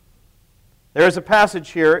 There is a passage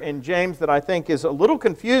here in James that I think is a little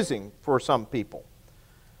confusing for some people,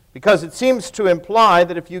 because it seems to imply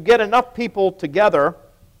that if you get enough people together,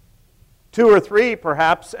 2 or 3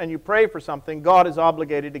 perhaps, and you pray for something, God is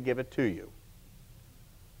obligated to give it to you.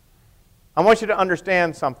 I want you to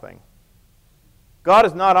understand something. God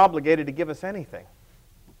is not obligated to give us anything.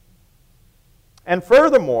 And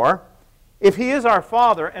furthermore, if He is our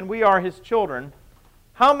Father and we are His children,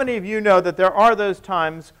 how many of you know that there are those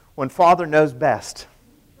times when Father knows best?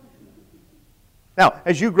 Now,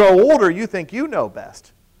 as you grow older, you think you know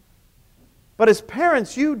best. But as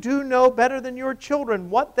parents, you do know better than your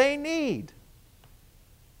children what they need.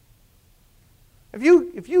 If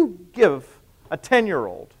you give a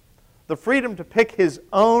 10-year-old the freedom to pick his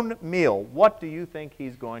own meal, what do you think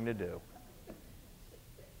he's going to do?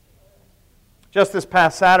 Just this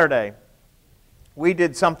past Saturday, we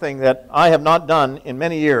did something that I have not done in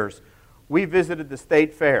many years. We visited the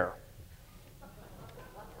state fair.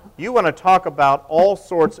 You want to talk about all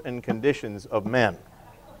sorts and conditions of men.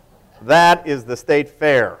 That is the state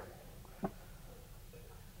fair.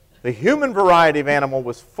 The human variety of animal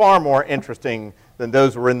was far more interesting than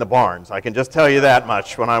those who were in the barns. I can just tell you that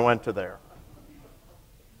much when I went to there.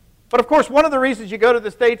 But of course, one of the reasons you go to the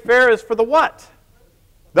state fair is for the what?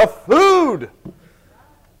 The food.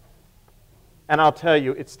 And I'll tell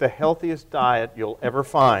you, it's the healthiest diet you'll ever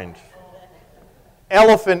find.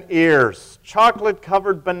 Elephant ears,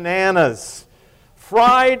 chocolate-covered bananas,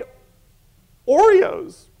 fried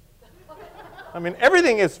Oreos. I mean,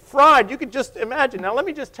 everything is fried. You could just imagine. Now, let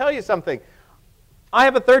me just tell you something. I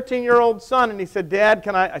have a 13-year-old son, and he said, Dad,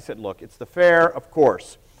 can I? I said, look, it's the fair, of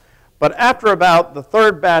course. But after about the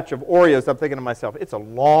 3rd batch of Oreos, I'm thinking to myself, it's a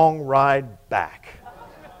long ride back.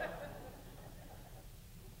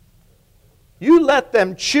 You let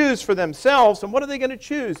them choose for themselves, and what are they going to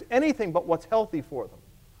choose? Anything but what's healthy for them.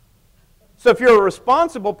 So if you're a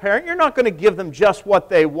responsible parent, you're not going to give them just what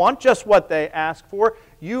they want, just what they ask for.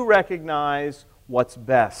 You recognize what's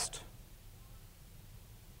best.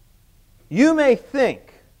 You may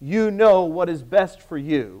think you know what is best for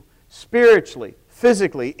you, spiritually,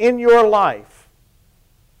 physically, in your life.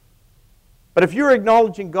 But if you're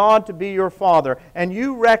acknowledging God to be your Father, and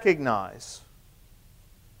you recognize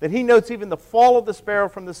that He notes even the fall of the sparrow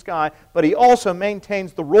from the sky, but He also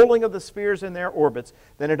maintains the rolling of the spheres in their orbits,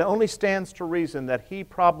 then it only stands to reason that He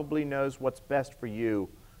probably knows what's best for you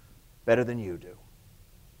better than you do.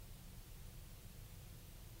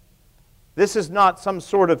 This is not some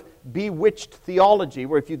sort of bewitched theology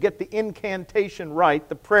where if you get the incantation right,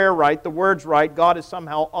 the prayer right, the words right, God is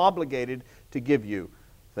somehow obligated to give you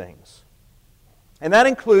things. And that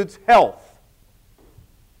includes health.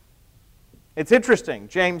 It's interesting.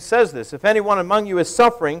 James says this. If anyone among you is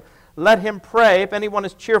suffering, let him pray. If anyone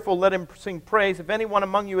is cheerful, let him sing praise. If anyone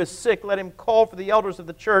among you is sick, let him call for the elders of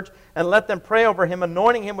the church and let them pray over him,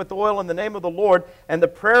 anointing him with oil in the name of the Lord. And the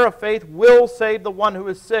prayer of faith will save the one who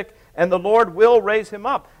is sick, and the Lord will raise him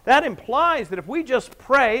up. That implies that if we just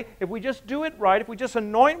pray, if we just do it right, if we just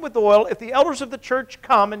anoint with oil, if the elders of the church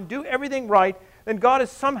come and do everything right, then God is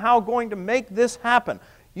somehow going to make this happen.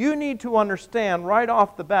 You need to understand right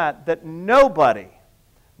off the bat that nobody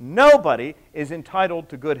is entitled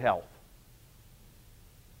to good health.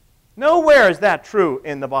 Nowhere is that true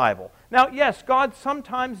in the Bible. Now, yes, God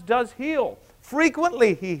sometimes does heal.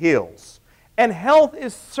 Frequently He heals. And health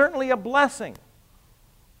is certainly a blessing.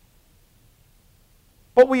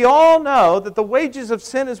 But we all know that the wages of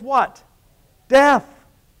sin is what? Death.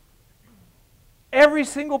 Every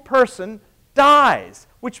single person dies,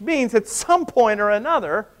 which means at some point or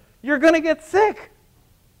another, you're going to get sick.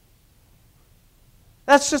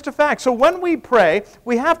 That's just a fact. So when we pray,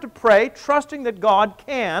 we have to pray trusting that God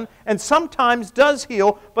can and sometimes does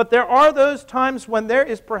heal, but there are those times when there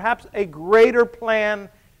is perhaps a greater plan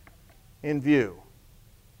in view.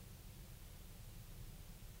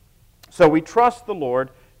 So we trust the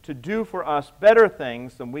Lord to do for us better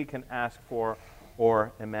things than we can ask for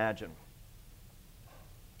or imagine.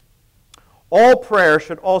 All prayer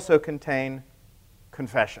should also contain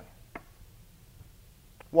confession.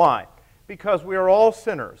 Why? Because we are all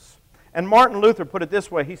sinners. And Martin Luther put it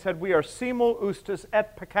this way. He said, we are simul justus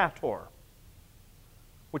et peccator,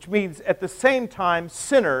 which means at the same time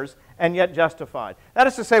sinners and yet justified. That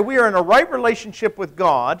is to say, we are in a right relationship with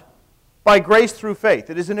God by grace through faith.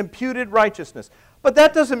 It is an imputed righteousness. But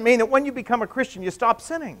that doesn't mean that when you become a Christian, you stop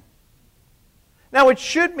sinning. Now, it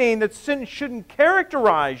should mean that sin shouldn't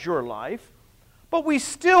characterize your life, but we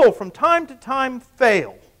still, from time to time,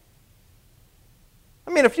 fail.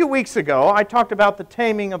 I mean, a few weeks ago, I talked about the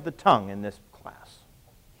taming of the tongue in this class.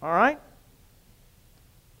 All right?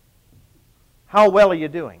 How well are you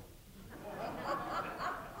doing?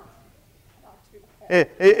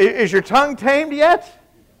 Is your tongue tamed yet?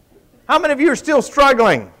 How many of you are still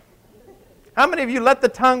struggling? How many of you let the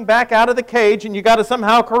tongue back out of the cage and you got to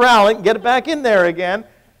somehow corral it and get it back in there again?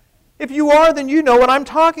 If you are, then you know what I'm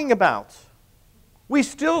talking about. We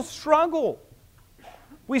still struggle.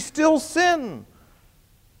 We still sin.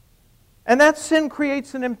 And that sin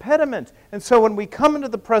creates an impediment. And so when we come into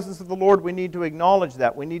the presence of the Lord, we need to acknowledge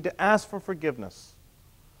that. We need to ask for forgiveness.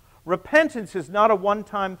 Repentance is not a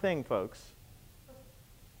one-time thing, folks.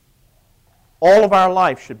 All of our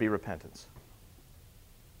life should be repentance.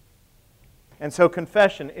 And so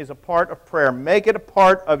confession is a part of prayer. Make it a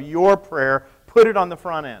part of your prayer. Put it on the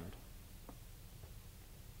front end.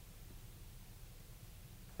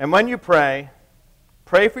 And when you pray,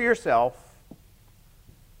 pray for yourself.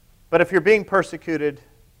 But if you're being persecuted,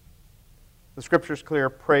 the Scripture is clear,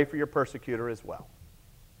 pray for your persecutor as well.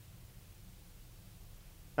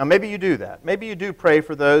 Now maybe you do that. Maybe you do pray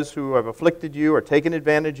for those who have afflicted you or taken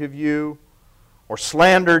advantage of you or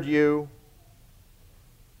slandered you.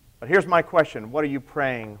 But here's my question. What are you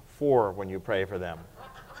praying for when you pray for them?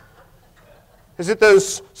 Is it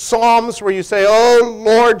those psalms where you say, "Oh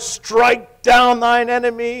Lord, strike down thine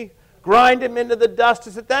enemy, grind him into the dust"?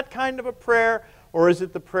 Is it that kind of a prayer? Or is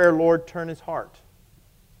it the prayer, "Lord, turn his heart.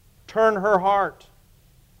 Turn her heart.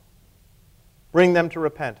 Bring them to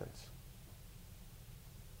repentance"?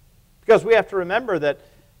 Because we have to remember that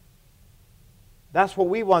that's what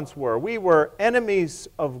we once were. We were enemies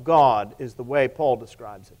of God, is the way Paul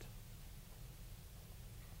describes it.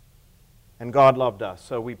 And God loved us,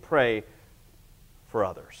 so we pray for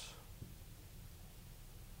others.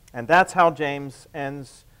 And that's how James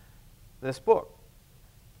ends this book.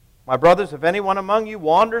 My brothers, if anyone among you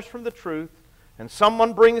wanders from the truth, and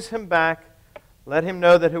someone brings him back, let him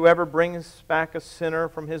know that whoever brings back a sinner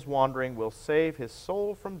from his wandering will save his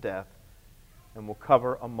soul from death and will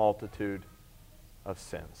cover a multitude of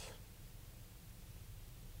sins.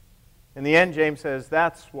 In the end, James says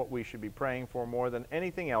that's what we should be praying for more than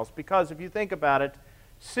anything else, because if you think about it,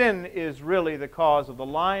 sin is really the cause of the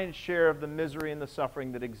lion's share of the misery and the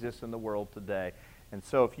suffering that exists in the world today. And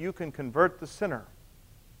so if you can convert the sinner,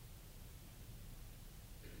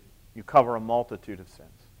 you cover a multitude of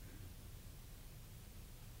sins.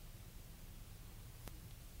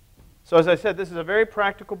 So as I said, this is a very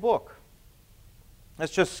practical book.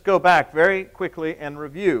 Let's just go back very quickly and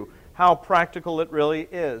review how practical it really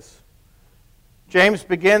is. James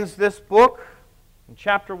begins this book in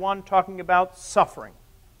chapter 1 talking about suffering.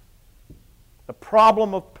 The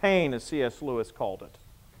problem of pain, as C.S. Lewis called it.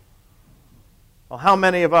 Well, how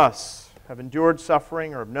many of us have endured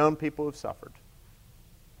suffering or have known people who've suffered?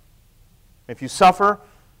 If you suffer,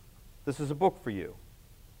 this is a book for you.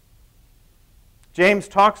 James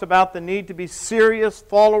talks about the need to be serious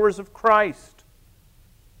followers of Christ.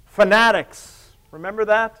 Fanatics. Remember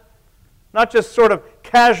that? Not just sort of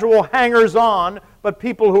casual hangers-on, but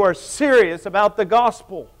people who are serious about the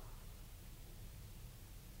gospel.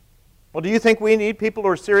 Well, do you think we need people who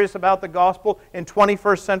are serious about the gospel in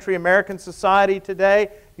 21st century American society today?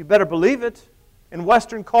 You better believe it. In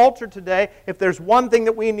Western culture today, if there's one thing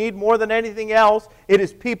that we need more than anything else, it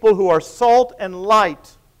is people who are salt and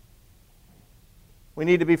light. We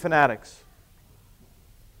need to be fanatics.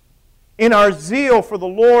 In our zeal for the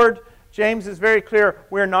Lord, James is very clear,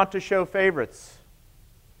 we're not to show favorites.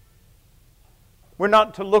 We're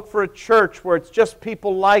not to look for a church where it's just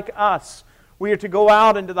people like us. We are to go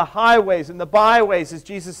out into the highways and the byways, as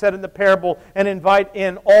Jesus said in the parable, and invite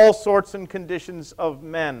in all sorts and conditions of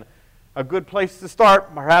men. A good place to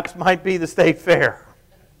start perhaps might be the state fair.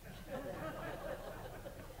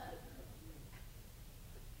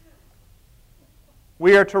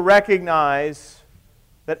 We are to recognize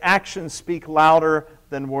that actions speak louder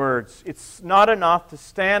than words. It's not enough to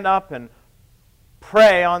stand up and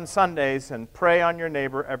pray on Sundays and pray on your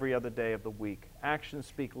neighbor every other day of the week. Actions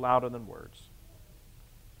speak louder than words.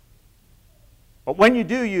 But when you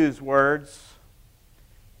do use words,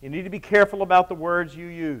 you need to be careful about the words you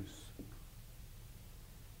use.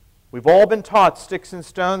 We've all been taught sticks and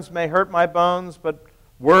stones may hurt my bones, but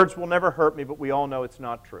words will never hurt me, but we all know it's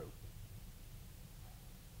not true.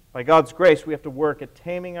 By God's grace, we have to work at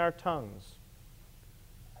taming our tongues.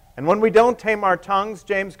 And when we don't tame our tongues,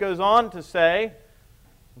 James goes on to say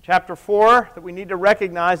in chapter 4 that we need to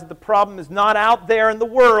recognize that the problem is not out there in the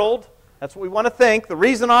world. That's what we want to think. The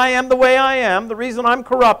reason I am the way I am, the reason I'm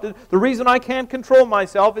corrupted, the reason I can't control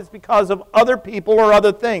myself is because of other people or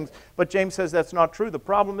other things. But James says that's not true. The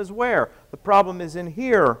problem is where? The problem is in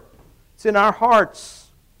here. It's in our hearts.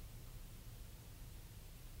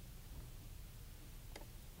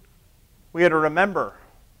 We are to remember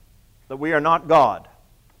that we are not God.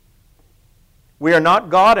 We are not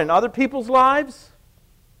God in other people's lives.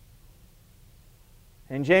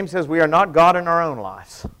 And James says we are not God in our own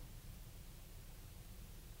lives.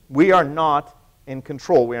 We are not in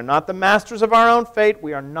control. We are not the masters of our own fate.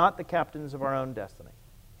 We are not the captains of our own destiny.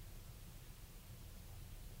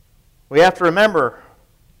 We have to remember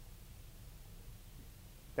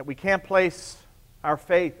that we can't place our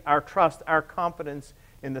faith, our trust, our confidence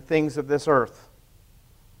in the things of this earth.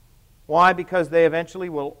 Why? Because they eventually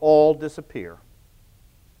will all disappear.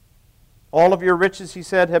 All of your riches, he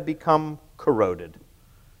said, have become corroded.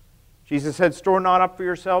 Jesus said, store not up for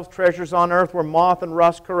yourselves treasures on earth where moth and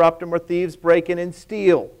rust corrupt and where thieves break in and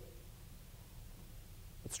steal.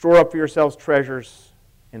 But store up for yourselves treasures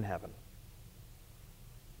in heaven.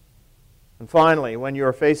 And finally, when you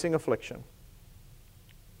are facing affliction,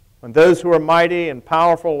 when those who are mighty and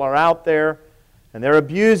powerful are out there and they're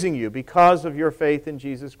abusing you because of your faith in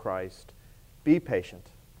Jesus Christ, be patient.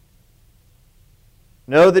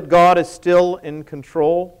 Know that God is still in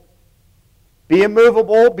control. Be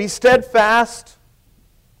immovable. Be steadfast.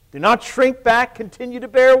 Do not shrink back. Continue to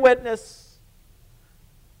bear witness.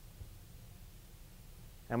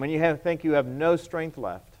 And when you think you have no strength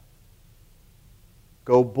left,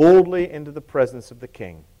 go boldly into the presence of the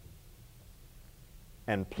King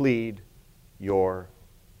and plead your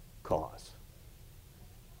cause.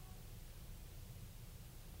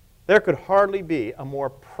 There could hardly be a more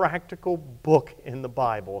practical book in the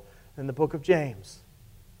Bible than the book of James.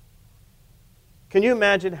 Can you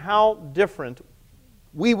imagine how different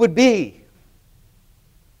we would be?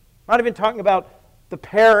 Not even talking about the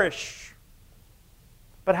parish,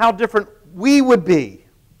 but how different we would be.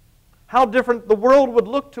 How different the world would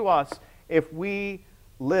look to us if we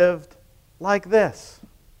lived like this.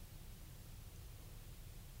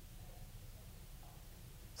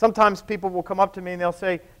 Sometimes people will come up to me and they'll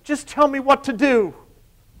say, just tell me what to do.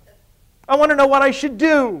 I want to know what I should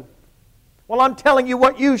do. Well, I'm telling you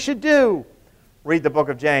what you should do. Read the book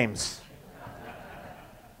of James.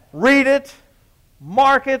 Read it,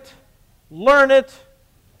 mark it, learn it,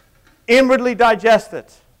 inwardly digest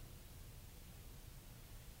it.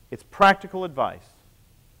 It's practical advice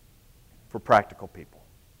for practical people.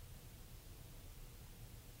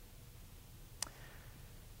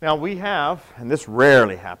 Now we have, and this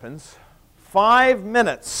rarely happens, 5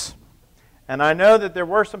 minutes. And I know that there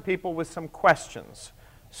were some people with some questions.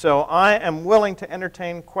 So I am willing to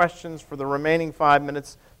entertain questions for the remaining 5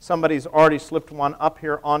 minutes. Somebody's already slipped one up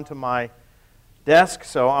here onto my desk,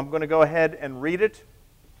 so I'm going to go ahead and read it.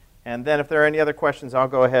 And then if there are any other questions, I'll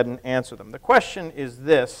go ahead and answer them. The question is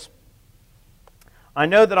this. I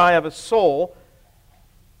know that I have a soul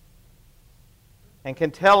and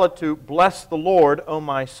can tell it to bless the Lord, O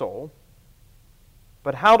my soul.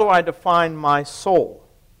 But how do I define my soul?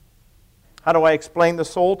 How do I explain the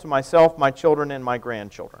soul to myself, my children, and my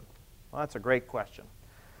grandchildren? Well, that's a great question.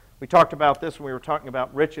 We talked about this when we were talking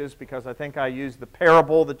about riches because I think I used the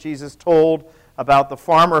parable that Jesus told about the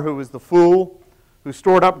farmer who was the fool, who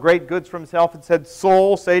stored up great goods for himself and said,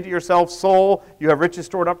 soul, say to yourself, soul, you have riches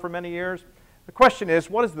stored up for many years. The question is,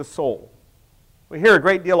 what is the soul? We hear a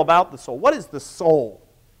great deal about the soul. What is the soul?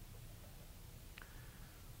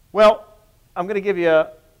 Well, I'm going to give you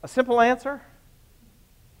a simple answer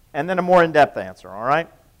and then a more in-depth answer, all right?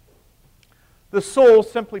 The soul,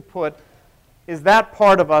 simply put, is that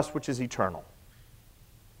part of us which is eternal.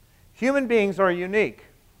 Human beings are unique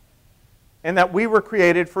in that we were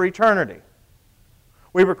created for eternity.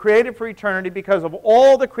 We were created for eternity because of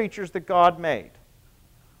all the creatures that God made.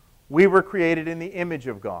 We were created in the image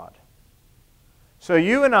of God. So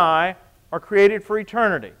you and I are created for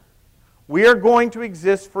eternity. We are going to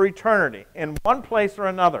exist for eternity in one place or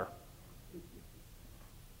another.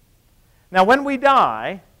 Now, when we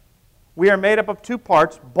die, we are made up of two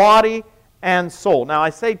parts, body and soul. Now, I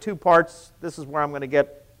say two parts. This is where I'm going to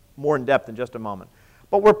get more in depth in just a moment.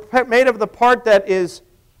 But we're made of the part that is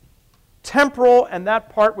temporal and that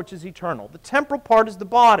part which is eternal. The temporal part is the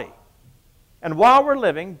body. And while we're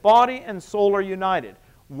living, body and soul are united.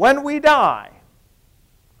 When we die,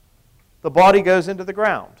 the body goes into the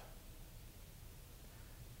ground.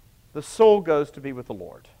 The soul goes to be with the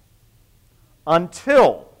Lord.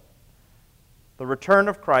 Until the return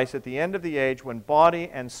of Christ at the end of the age, when body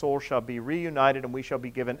and soul shall be reunited and we shall be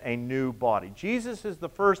given a new body. Jesus is the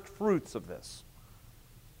first fruits of this.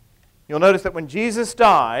 You'll notice that when Jesus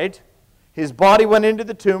died, his body went into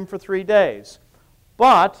the tomb for 3 days.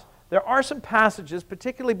 But there are some passages,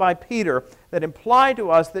 particularly by Peter, that imply to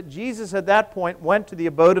us that Jesus at that point went to the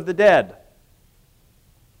abode of the dead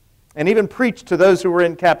and even preached to those who were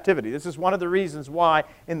in captivity. This is one of the reasons why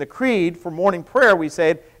in the Creed for morning prayer we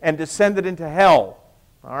say it, and descended into hell.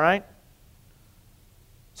 All right?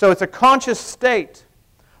 So it's a conscious state.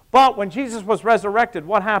 But when Jesus was resurrected,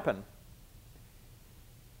 what happened?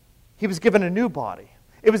 He was given a new body.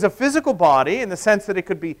 It was a physical body in the sense that it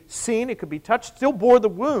could be seen, it could be touched, still bore the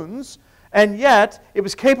wounds, and yet it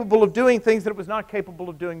was capable of doing things that it was not capable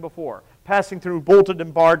of doing before. Passing through bolted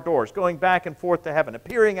and barred doors, going back and forth to heaven,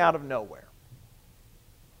 appearing out of nowhere.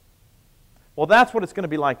 Well, that's what it's going to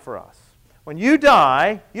be like for us. When you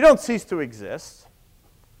die, you don't cease to exist,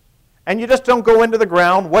 and you just don't go into the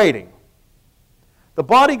ground waiting. The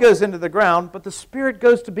body goes into the ground, but the spirit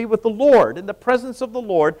goes to be with the Lord, in the presence of the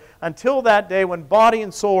Lord, until that day when body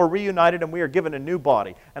and soul are reunited and we are given a new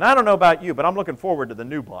body. And I don't know about you, but I'm looking forward to the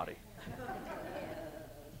new body.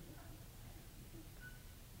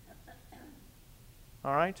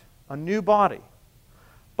 All right? A new body.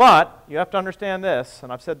 But you have to understand this,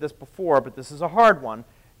 and I've said this before, but this is a hard one.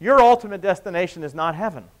 Your ultimate destination is not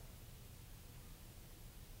heaven.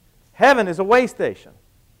 Heaven is a way station.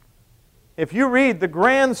 If you read the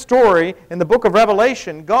grand story in the book of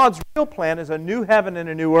Revelation, God's real plan is a new heaven and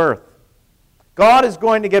a new earth. God is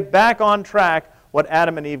going to get back on track what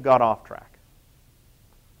Adam and Eve got off track.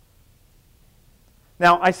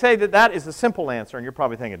 Now, I say that that is a simple answer, and you're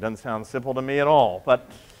probably thinking, it doesn't sound simple to me at all. But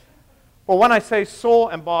when I say soul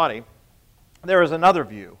and body, there is another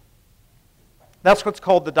view. That's what's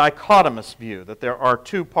called the dichotomous view, that there are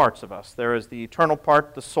two parts of us. There is the eternal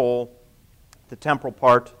part, the soul, the temporal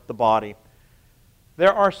part, the body.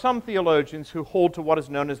 There are some theologians who hold to what is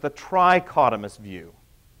known as the trichotomous view.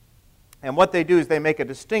 And what they do is they make a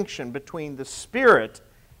distinction between the spirit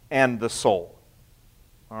and the soul.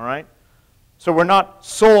 All right? So we're not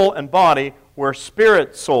soul and body, we're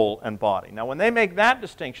spirit, soul, and body. Now when they make that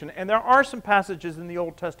distinction, and there are some passages in the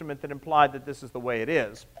Old Testament that imply that this is the way it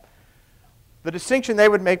is, the distinction they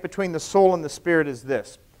would make between the soul and the spirit is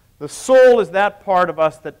this. The soul is that part of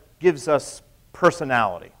us that gives us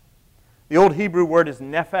personality. The old Hebrew word is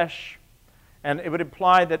nephesh, and it would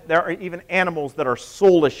imply that there are even animals that are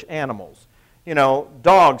soulish animals. You know,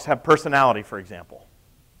 dogs have personality, for example.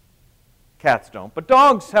 Cats don't, but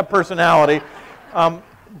dogs have personality.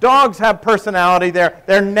 Dogs have personality. They're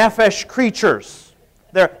nephesh creatures.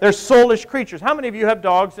 They're soulish creatures. How many of you have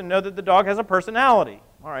dogs and know that the dog has a personality?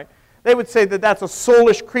 All right. They would say that that's a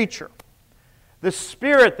soulish creature. The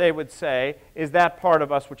spirit, they would say, is that part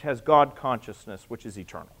of us which has God consciousness, which is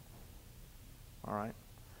eternal. All right?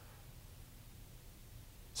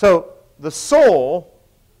 So the soul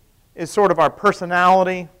is sort of our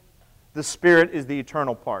personality. The spirit is the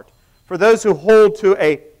eternal part. For those who hold to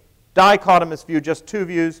a dichotomous view, just two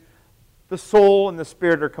views, the soul and the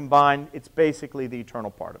spirit are combined. It's basically the eternal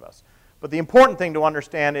part of us. But the important thing to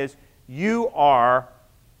understand is you are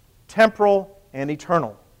temporal and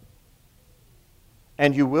eternal.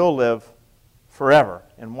 And you will live forever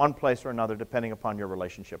in one place or another depending upon your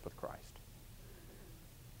relationship with Christ.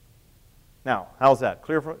 Now, how's that?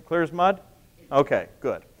 Clear as mud? Okay,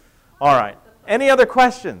 good. All right. Any other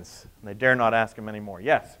questions? They dare not ask him anymore.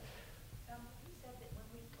 Yes? You said that when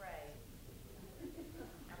we pray,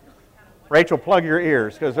 Rachel, plug your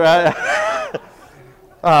ears. Because,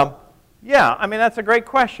 yeah, I mean, that's a great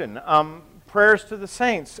question. Prayers to the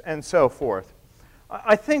saints and so forth.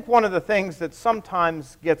 I think one of the things that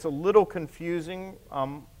sometimes gets a little confusing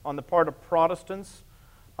on the part of Protestants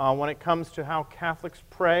when it comes to how Catholics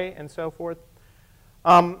pray and so forth,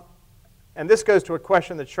 And this goes to a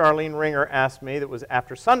question that Charlene Ringer asked me that was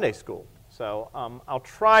after Sunday school. So I'll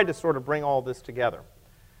try to sort of bring all this together.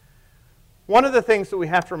 One of the things that we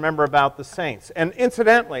have to remember about the saints, and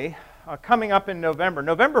incidentally, coming up in November,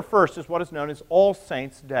 November 1st is what is known as All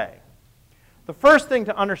Saints' Day. The first thing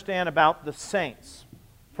to understand about the saints,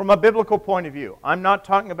 from a biblical point of view, I'm not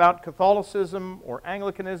talking about Catholicism or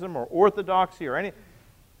Anglicanism or Orthodoxy or any.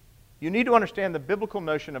 You need to understand the biblical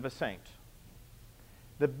notion of a saint.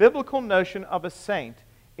 The biblical notion of a saint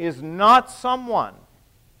is not someone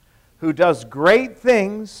who does great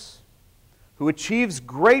things, who achieves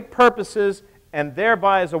great purposes, and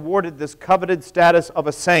thereby is awarded this coveted status of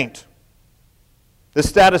a saint. This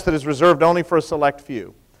status that is reserved only for a select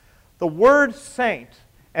few. The word saint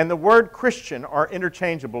and the word Christian are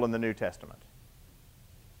interchangeable in the New Testament.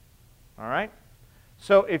 All right?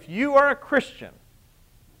 So if you are a Christian,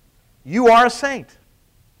 you are a saint.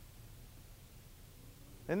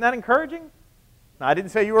 Isn't that encouraging? Now, I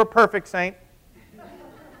didn't say you were a perfect saint.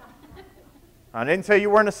 I didn't say you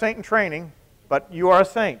weren't a saint in training, but you are a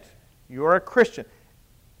saint. You are a Christian.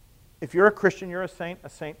 If you're a Christian, you're a saint. A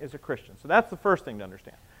saint is a Christian. So that's the first thing to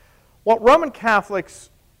understand. What Roman Catholics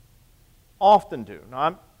often do, now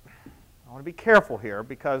I want to be careful here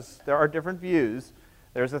because there are different views.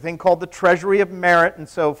 There's a thing called the treasury of merit and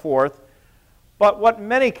so forth. But what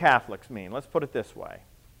many Catholics mean, let's put it this way,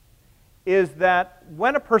 is that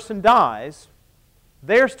when a person dies,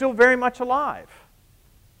 they are still very much alive.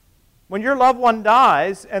 When your loved one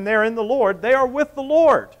dies and they're in the Lord, they are with the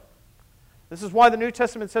Lord. This is why the New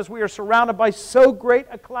Testament says we are surrounded by so great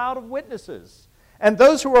a cloud of witnesses. And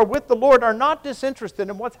those who are with the Lord are not disinterested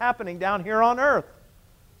in what's happening down here on earth.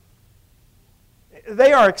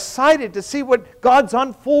 They are excited to see what God's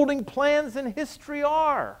unfolding plans in history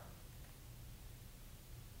are.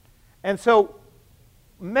 And so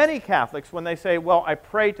many Catholics, when they say, well, I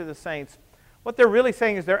pray to the saints, what they're really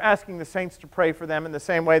saying is they're asking the saints to pray for them in the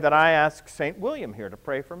same way that I ask St. William here to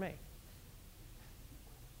pray for me.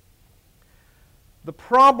 The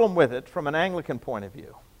problem with it, from an Anglican point of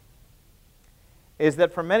view, is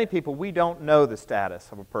that for many people, we don't know the status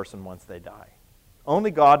of a person once they die.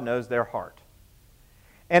 Only God knows their heart.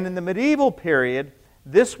 And in the medieval period,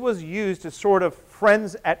 this was used as sort of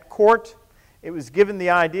friends at court. It was given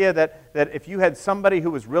the idea that if you had somebody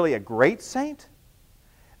who was really a great saint,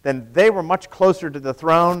 then they were much closer to the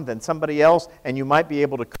throne than somebody else, and you might be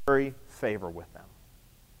able to curry favor with them.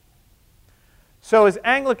 So as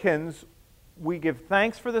Anglicans, we give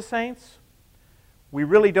thanks for the saints. We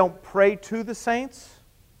really don't pray to the saints.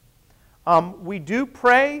 We do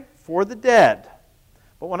pray for the dead.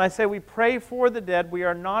 But when I say we pray for the dead, we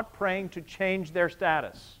are not praying to change their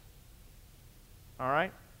status. All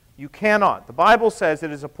right? You cannot. The Bible says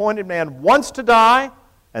it is appointed man once to die,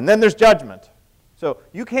 and then there's judgment. So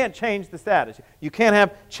you can't change the status. You can't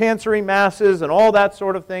have chancery masses and all that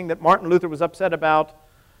sort of thing that Martin Luther was upset about.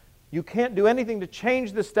 You can't do anything to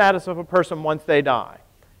change the status of a person once they die.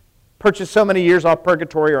 Purchase so many years off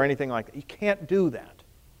purgatory or anything like that. You can't do that.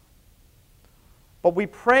 But we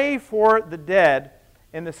pray for the dead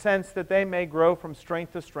in the sense that they may grow from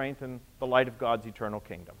strength to strength in the light of God's eternal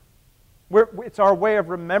kingdom. It's our way of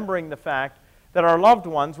remembering the fact that our loved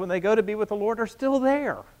ones, when they go to be with the Lord, are still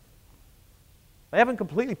there. They haven't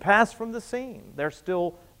completely passed from the scene. They're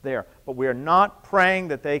still there. But we are not praying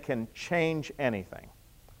that they can change anything.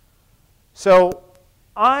 So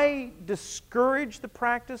I discourage the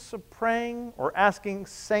practice of praying or asking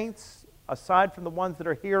saints, aside from the ones that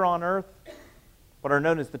are here on earth, what are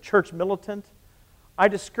known as the church militant. I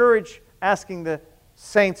discourage asking the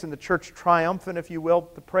saints in the church triumphant, if you will,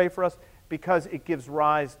 to pray for us, because it gives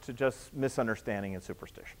rise to just misunderstanding and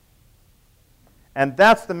superstition. And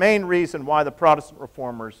that's the main reason why the Protestant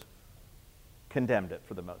reformers condemned it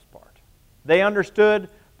for the most part. They understood,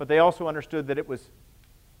 but they also understood that it was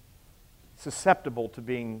susceptible to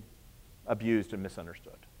being abused and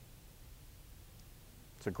misunderstood.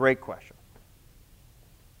 It's a great question.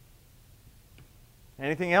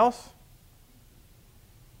 Anything else?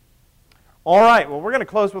 All right, well, we're going to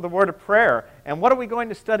close with a word of prayer. And what are we going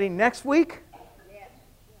to study next week?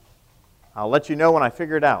 I'll let you know when I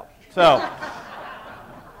figure it out. So,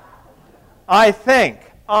 I think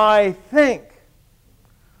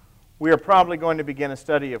we are probably going to begin a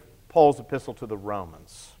study of Paul's epistle to the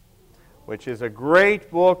Romans, which is a great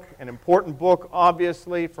book, an important book,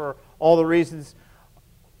 obviously, for all the reasons.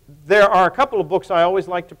 There are a couple of books I always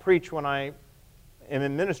like to preach when I am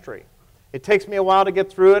in ministry. It takes me a while to get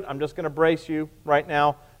through it. I'm just going to brace you right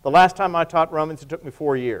now. The last time I taught Romans, it took me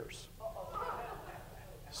 4 years.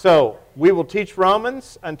 So we will teach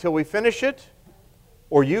Romans until we finish it,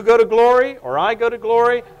 or you go to glory, or I go to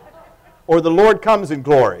glory. or the Lord comes in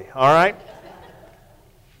glory, all right?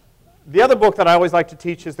 The other book that I always like to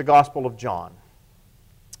teach is the Gospel of John.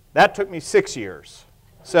 That took me 6 years.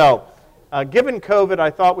 So, given COVID, I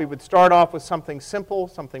thought we would start off with something simple,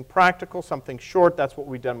 something practical, something short. That's what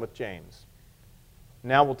we've done with James.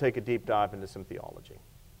 Now we'll take a deep dive into some theology.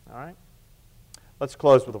 All right? Let's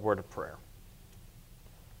close with a word of prayer.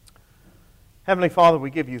 Heavenly Father, we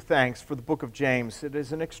give you thanks for the book of James. It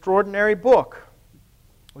is an extraordinary book.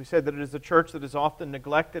 We said that it is a church that is often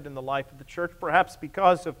neglected in the life of the church, perhaps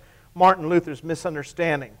because of Martin Luther's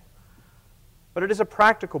misunderstanding. But it is a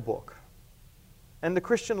practical book. And the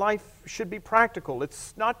Christian life should be practical.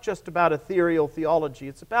 It's not just about ethereal theology.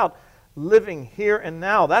 It's about living here and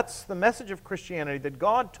now. That's the message of Christianity, that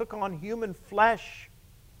God took on human flesh.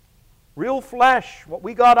 Real flesh. What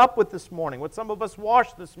we got up with this morning. What some of us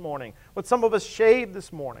washed this morning. What some of us shaved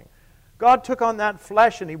this morning. God took on that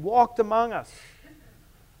flesh and He walked among us.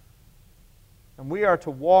 And we are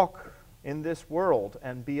to walk in this world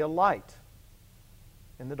and be a light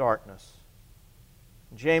in the darkness.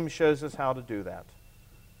 James shows us how to do that.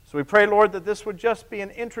 So we pray, Lord, that this would just be an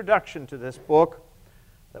introduction to this book,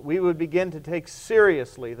 that we would begin to take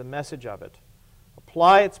seriously the message of it,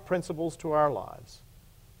 apply its principles to our lives,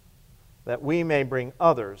 that we may bring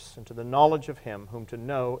others into the knowledge of Him whom to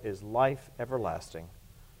know is life everlasting.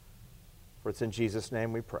 For it's in Jesus'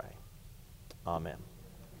 name we pray. Amen.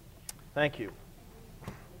 Thank you.